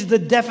change the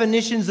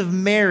definitions of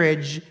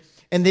marriage,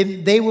 and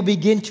they will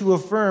begin to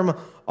affirm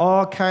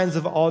all kinds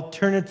of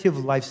alternative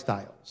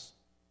lifestyles.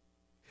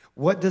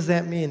 What does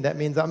that mean? That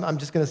means, I'm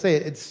just going to say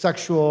it, it's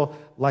sexual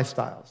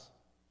lifestyles.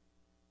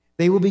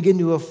 They will begin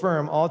to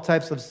affirm all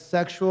types of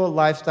sexual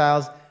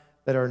lifestyles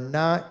that are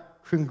not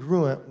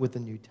congruent with the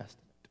New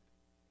Testament.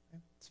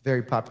 It's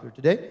very popular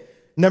today.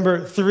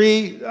 Number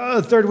 3,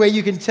 third way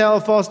you can tell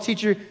a false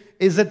teacher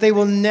is that they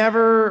will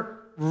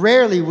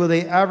rarely will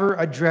they ever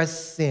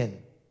address sin.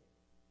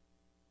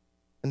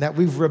 And that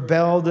we've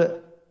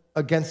rebelled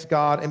against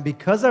God, and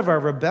because of our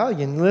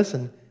rebellion,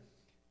 listen,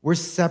 we're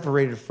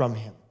separated from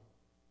him.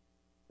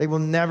 They will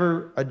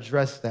never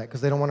address that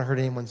because they don't want to hurt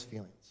anyone's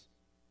feelings.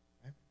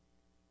 Okay?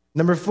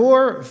 Number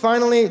 4,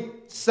 finally,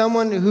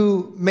 someone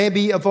who may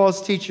be a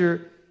false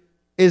teacher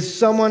is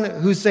someone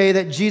who say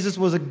that Jesus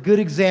was a good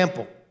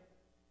example.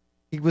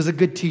 He was a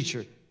good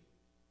teacher,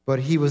 but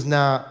he was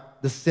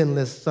not the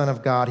sinless Son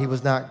of God. He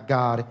was not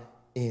God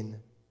in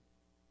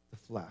the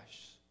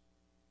flesh.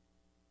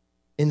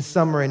 In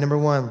summary, number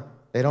one,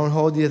 they don't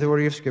hold the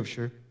authority of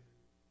Scripture.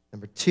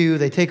 Number two,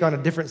 they take on a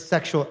different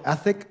sexual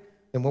ethic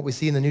than what we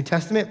see in the New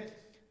Testament.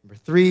 Number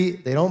three,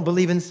 they don't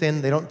believe in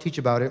sin. They don't teach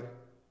about it.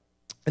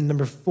 And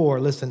number four,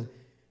 listen,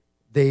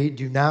 they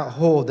do not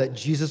hold that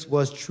Jesus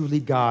was truly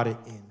God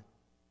in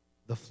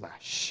the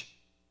flesh.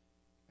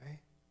 Okay?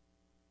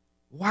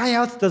 Why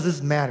else does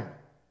this matter?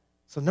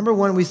 So number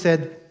one, we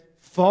said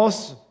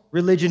false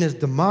religion is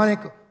demonic,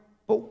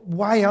 but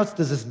why else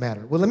does this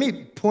matter? Well, let me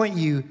point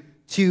you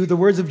to the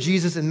words of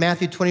Jesus in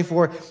Matthew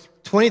 24,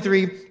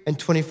 23, and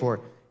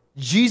 24.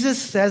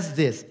 Jesus says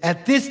this,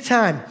 at this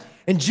time,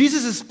 and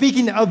Jesus is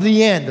speaking of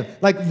the end,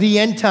 like the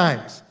end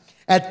times.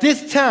 At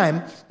this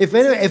time, if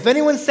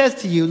anyone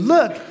says to you,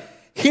 look,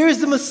 here's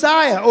the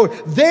Messiah, or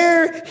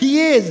there he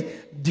is,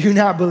 do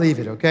not believe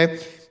it, okay?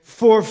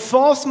 For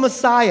false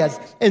messiahs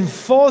and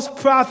false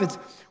prophets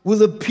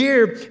will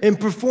appear and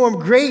perform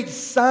great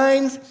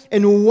signs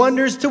and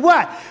wonders to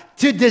what?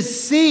 To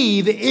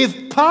deceive,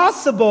 if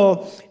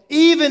possible,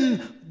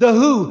 even the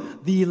who?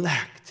 The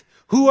elect.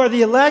 Who are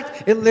the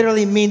elect? It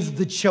literally means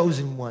the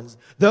chosen ones,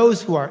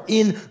 those who are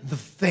in the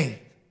faith.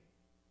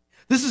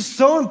 This is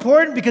so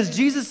important because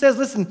Jesus says,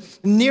 listen,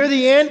 near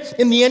the end,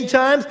 in the end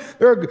times,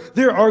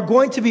 there are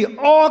going to be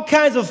all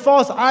kinds of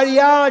false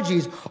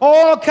ideologies,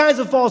 all kinds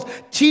of false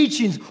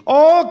teachings,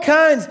 all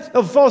kinds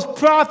of false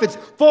prophets,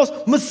 false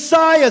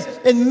messiahs,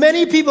 and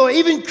many people,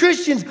 even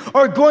Christians,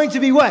 are going to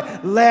be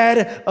what?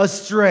 Led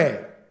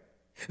astray.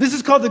 This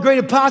is called the great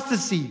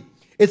apostasy.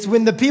 It's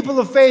when the people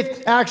of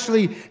faith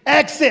actually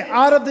exit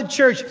out of the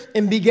church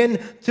and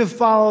begin to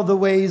follow the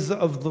ways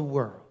of the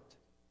world.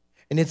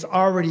 And it's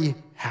already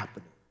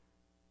happening.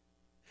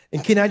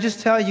 And can I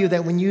just tell you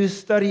that when you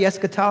study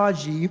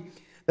eschatology,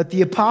 that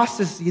the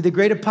apostasy, the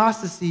great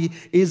apostasy,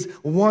 is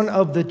one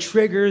of the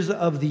triggers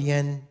of the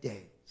end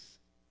days.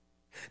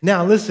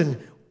 Now,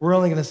 listen, we're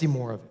only going to see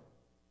more of it.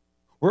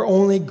 We're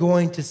only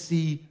going to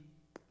see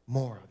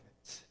more of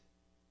it.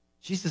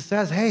 Jesus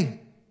says, hey,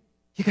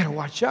 you got to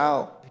watch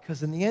out.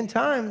 Because in the end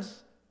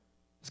times,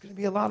 there's going to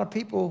be a lot of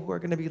people who are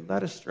going to be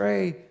led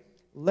astray,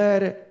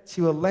 led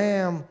to a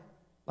lamb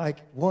like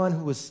one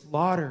who was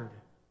slaughtered.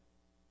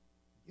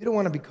 You don't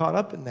want to be caught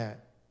up in that.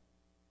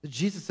 But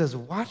Jesus says,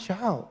 watch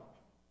out.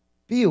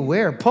 Be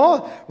aware.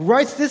 Paul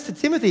writes this to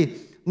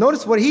Timothy.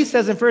 Notice what he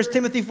says in 1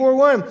 Timothy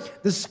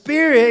 4:1. The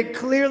Spirit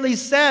clearly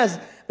says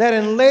that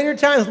in latter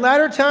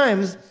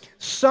times,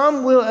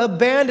 some will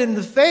abandon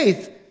the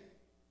faith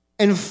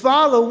and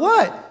follow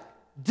what?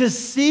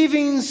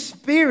 Deceiving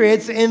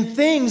spirits and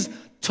things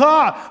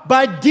taught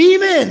by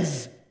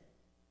demons.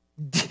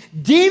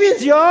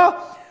 Demons,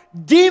 y'all.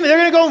 Demons. They're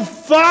going to go and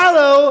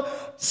follow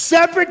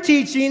separate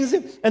teachings,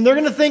 and they're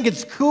going to think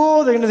it's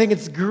cool. They're going to think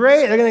it's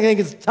great. They're going to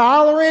think it's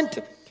tolerant.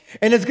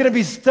 And it's going to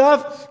be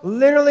stuff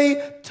literally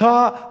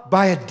taught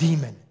by a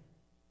demon.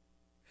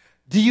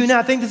 Do you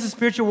not think this is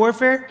spiritual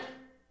warfare?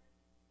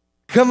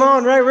 Come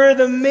on, right? We're in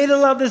the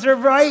middle of this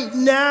right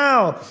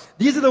now.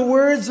 These are the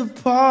words of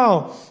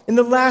Paul. In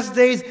the last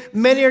days,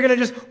 many are going to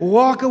just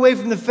walk away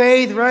from the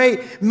faith,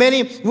 right?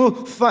 Many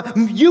will.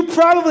 You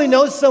probably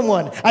know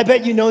someone. I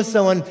bet you know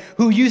someone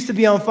who used to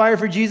be on fire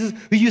for Jesus,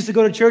 who used to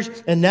go to church,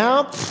 and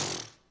now,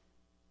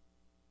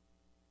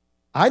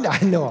 I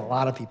know a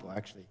lot of people,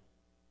 actually.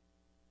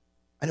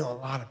 I know a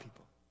lot of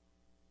people.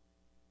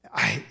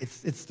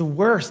 It's the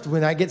worst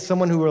when I get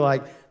someone who are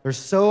like, they're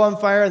so on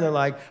fire, and they're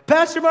like,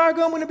 Pastor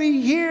Marco, I'm going to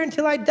be here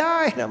until I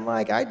die. And I'm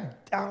like, I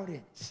doubt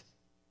it.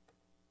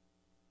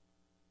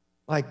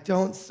 Like,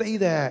 don't say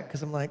that,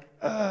 because I'm like,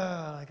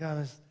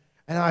 and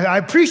I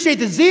appreciate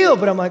the zeal,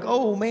 but I'm like,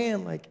 oh,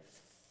 man, like,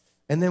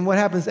 and then what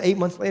happens 8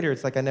 months later?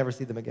 It's like I never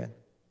see them again.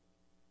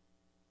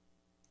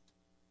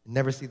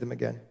 Never see them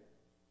again.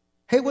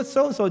 Hey, what's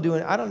so-and-so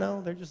doing? I don't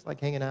know. They're just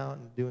like hanging out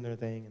and doing their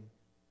thing. And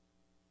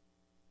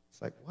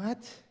it's like, what?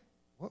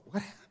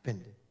 What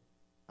happened?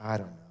 I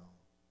don't know.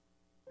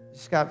 They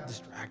just got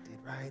distracted,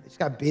 right? They just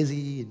got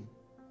busy, and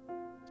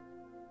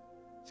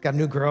just got a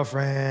new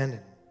girlfriend,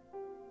 and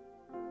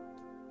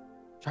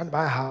trying to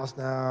buy a house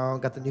now,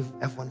 got the new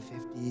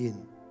F-150,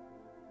 and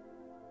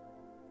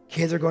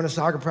kids are going to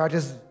soccer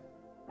practice.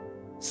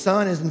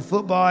 Son is in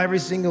football every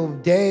single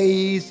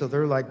day, so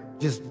they're like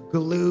just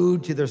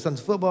glued to their son's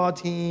football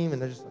team,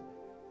 and they're just like,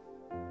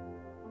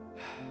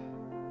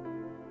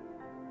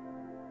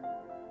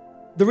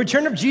 the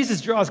return of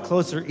Jesus draws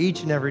closer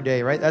each and every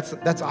day, right?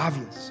 That's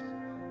obvious.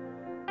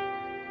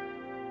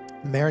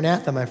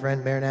 Maranatha, my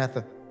friend,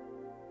 Maranatha.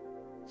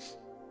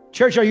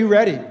 Church, are you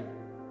ready?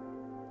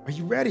 Are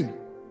you ready?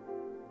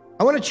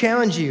 I want to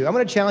challenge you. I'm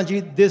going to challenge you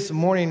this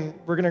morning.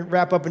 We're going to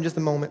wrap up in just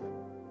a moment.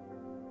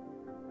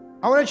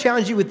 I want to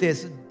challenge you with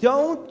this.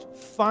 Don't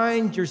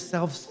find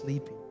yourself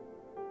sleeping.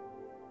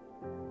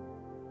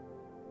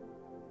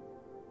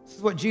 This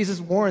is what Jesus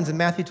warns in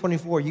Matthew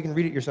 24. You can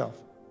read it yourself.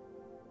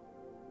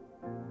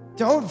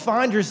 Don't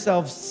find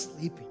yourself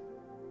sleeping.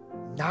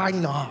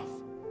 nodding off,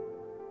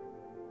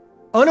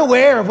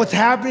 unaware of what's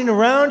happening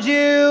around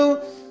you,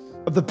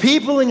 of the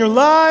people in your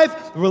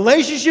life, the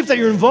relationships that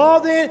you're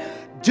involved in.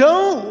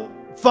 Don't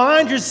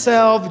find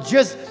yourself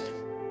just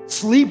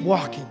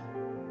sleepwalking,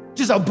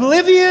 just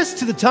oblivious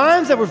to the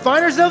times that we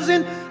find ourselves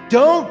in.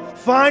 Don't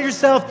find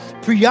yourself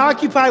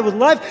preoccupied with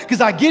life, because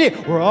I get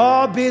it. We're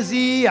all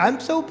busy. I'm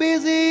so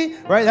busy,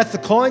 right? That's the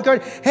calling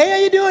card. Hey, how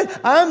you doing?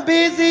 I'm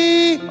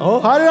busy. Oh,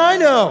 how did I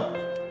know?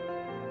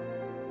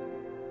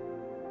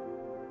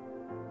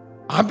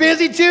 I'm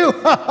busy too.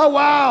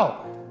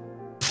 Wow.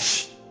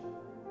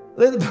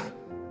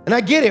 And I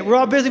get it. We're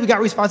all busy. We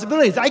got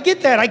responsibilities. I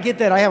get that.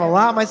 I have a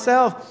lot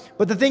myself.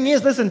 But the thing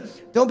is, listen,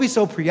 don't be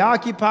so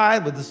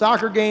preoccupied with the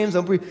soccer games.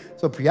 Don't be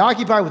so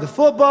preoccupied with the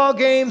football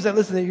games that,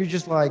 listen, that you're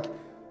just like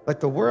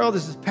the world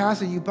is just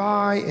passing you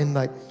by, and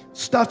like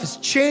stuff is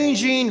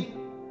changing.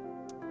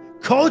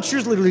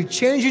 Culture's literally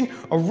changing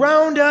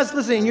around us.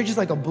 Listen, and you're just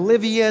like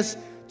oblivious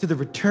to the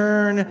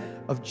return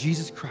of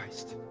Jesus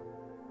Christ.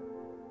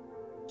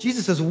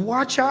 Jesus says,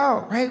 watch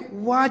out, right?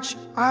 Watch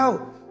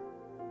out.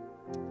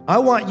 I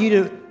want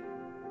you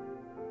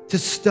to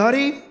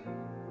study,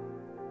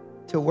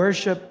 to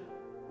worship,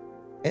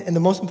 and the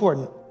most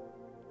important,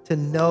 to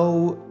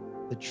know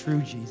the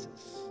true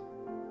Jesus.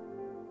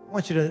 I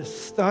want you to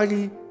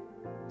study,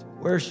 to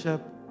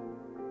worship,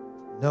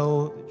 to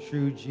know the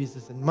true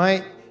Jesus. And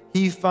might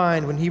he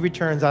find, when he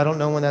returns, I don't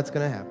know when that's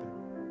going to happen,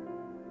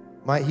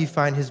 might he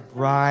find his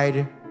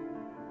bride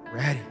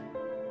ready,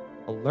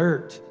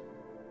 alert,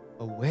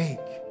 awake,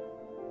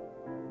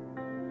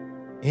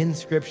 in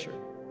Scripture,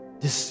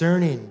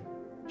 discerning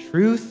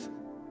truth,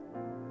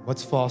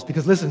 what's false.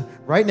 Because listen,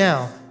 right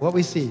now, what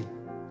we see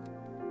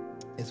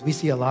is we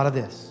see a lot of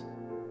this.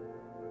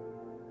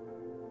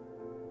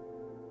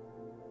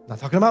 I'm not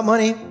talking about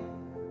money.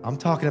 I'm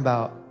talking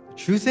about the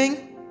true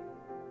thing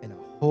and a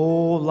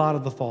whole lot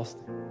of the false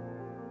thing.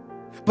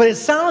 But it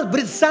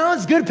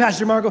sounds good,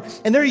 Pastor Marco,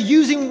 and they're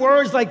using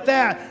words like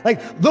that.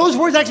 Like those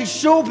words actually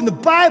show up in the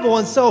Bible,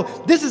 and so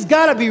this has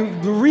got to be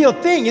the real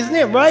thing, isn't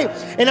it? Right?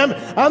 And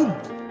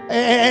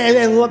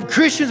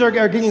Christians are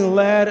getting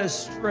led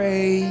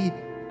astray.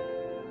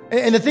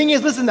 And the thing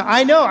is, listen,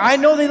 I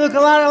know they look a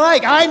lot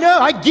alike.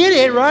 I get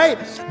it, right?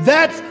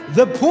 That's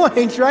the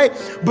point, right?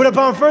 But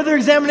upon further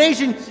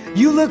examination,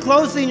 you look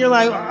closely and you're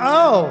like,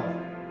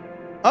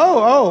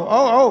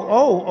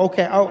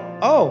 okay,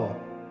 oh,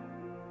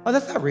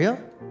 that's not real.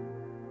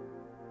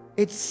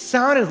 It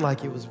sounded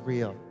like it was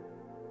real.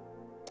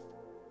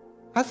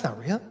 That's not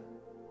real.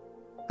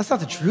 That's not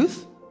the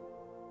truth.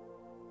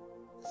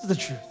 This is the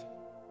truth.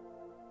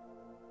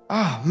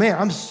 Oh, man,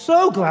 I'm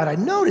so glad I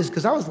noticed,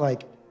 because I was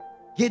like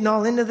getting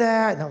all into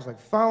that, and I was like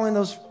following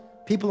those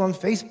people on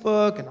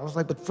Facebook, and I was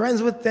like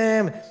friends with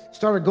them, and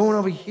started going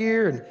over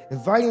here and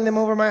inviting them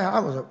over my house. I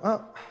was like,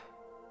 oh.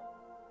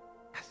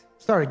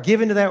 Started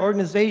giving to that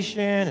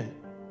organization, and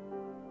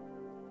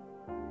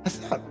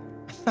that's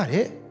not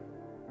it.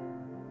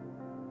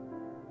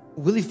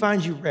 Will he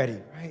find you ready,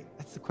 right?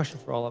 That's the question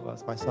for all of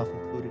us, myself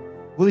included.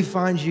 Will he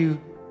find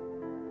you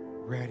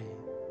ready?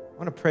 I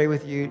want to pray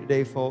with you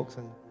today, folks,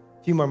 and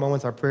a few more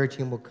moments, our prayer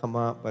team will come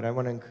up, but I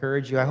want to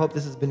encourage you. I hope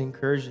this has been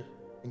encouraging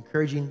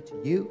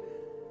to you.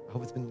 I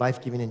hope it's been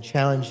life-giving and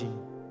challenging.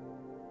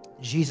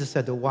 Jesus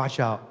said to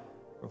watch out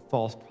for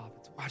false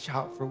prophets. Watch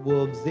out for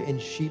wolves in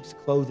sheep's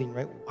clothing,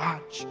 right?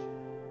 Watch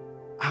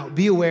out.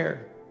 Be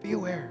aware. Be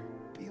aware.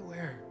 Be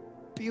aware.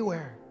 Be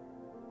aware.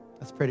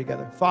 Let's pray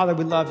together. Father,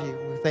 we love you.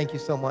 We thank you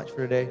so much for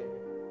today.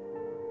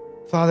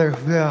 Father,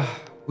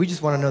 we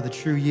just want to know the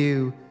true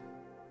you.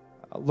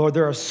 Lord,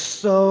 there are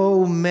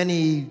so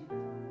many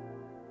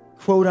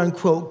quote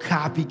unquote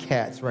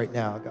copycats right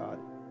now, God.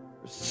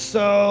 There's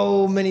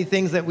so many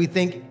things that we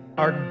think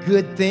are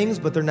good things,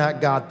 but they're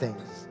not God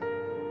things.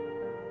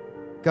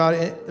 God,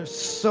 there's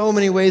so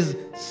many ways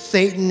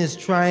Satan is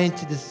trying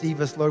to deceive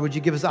us. Lord, would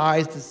you give us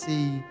eyes to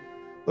see?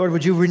 Lord,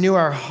 would you renew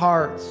our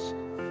hearts?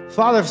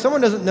 Father, if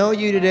someone doesn't know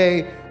you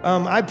today,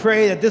 I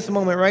pray that this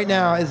moment right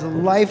now is a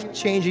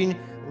life-changing,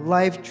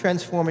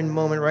 life-transforming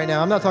moment right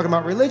now. I'm not talking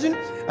about religion,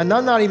 and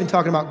I'm not even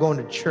talking about going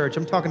to church.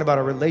 I'm talking about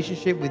a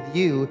relationship with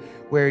you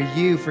where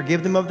you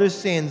forgive them of their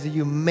sins, and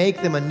you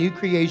make them a new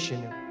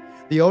creation.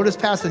 The old has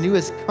passed, the new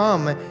has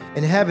come,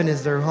 and heaven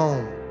is their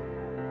home.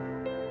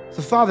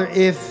 So, Father,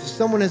 if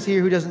someone is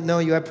here who doesn't know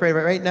you, I pray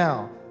right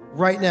now,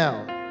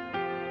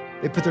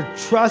 they put their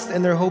trust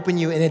and their hope in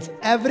you, and it's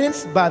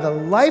evidenced by the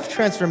life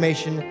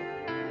transformation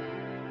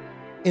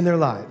in their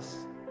lives.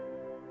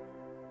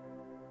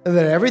 And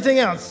that everything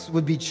else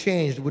would be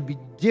changed, would be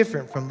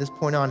different from this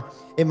point on.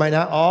 It might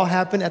not all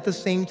happen at the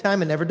same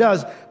time, it never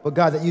does, but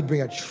God, that you'd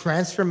bring a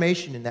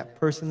transformation in that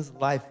person's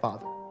life,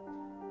 Father.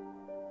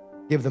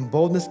 Give them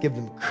boldness, give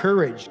them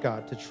courage,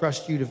 God, to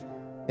trust you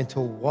and to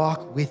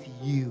walk with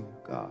you,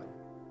 God.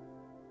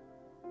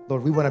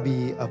 Lord, we want to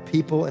be a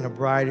people and a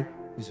bride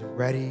who's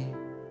ready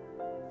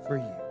for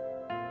you.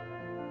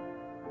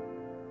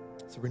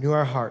 So renew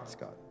our hearts,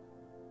 God.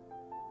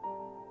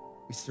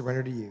 We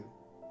surrender to you.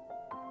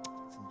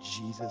 It's in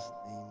Jesus'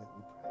 name that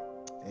we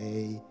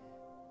pray.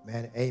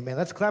 Man, amen.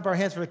 Let's clap our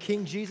hands for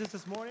King Jesus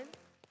this morning.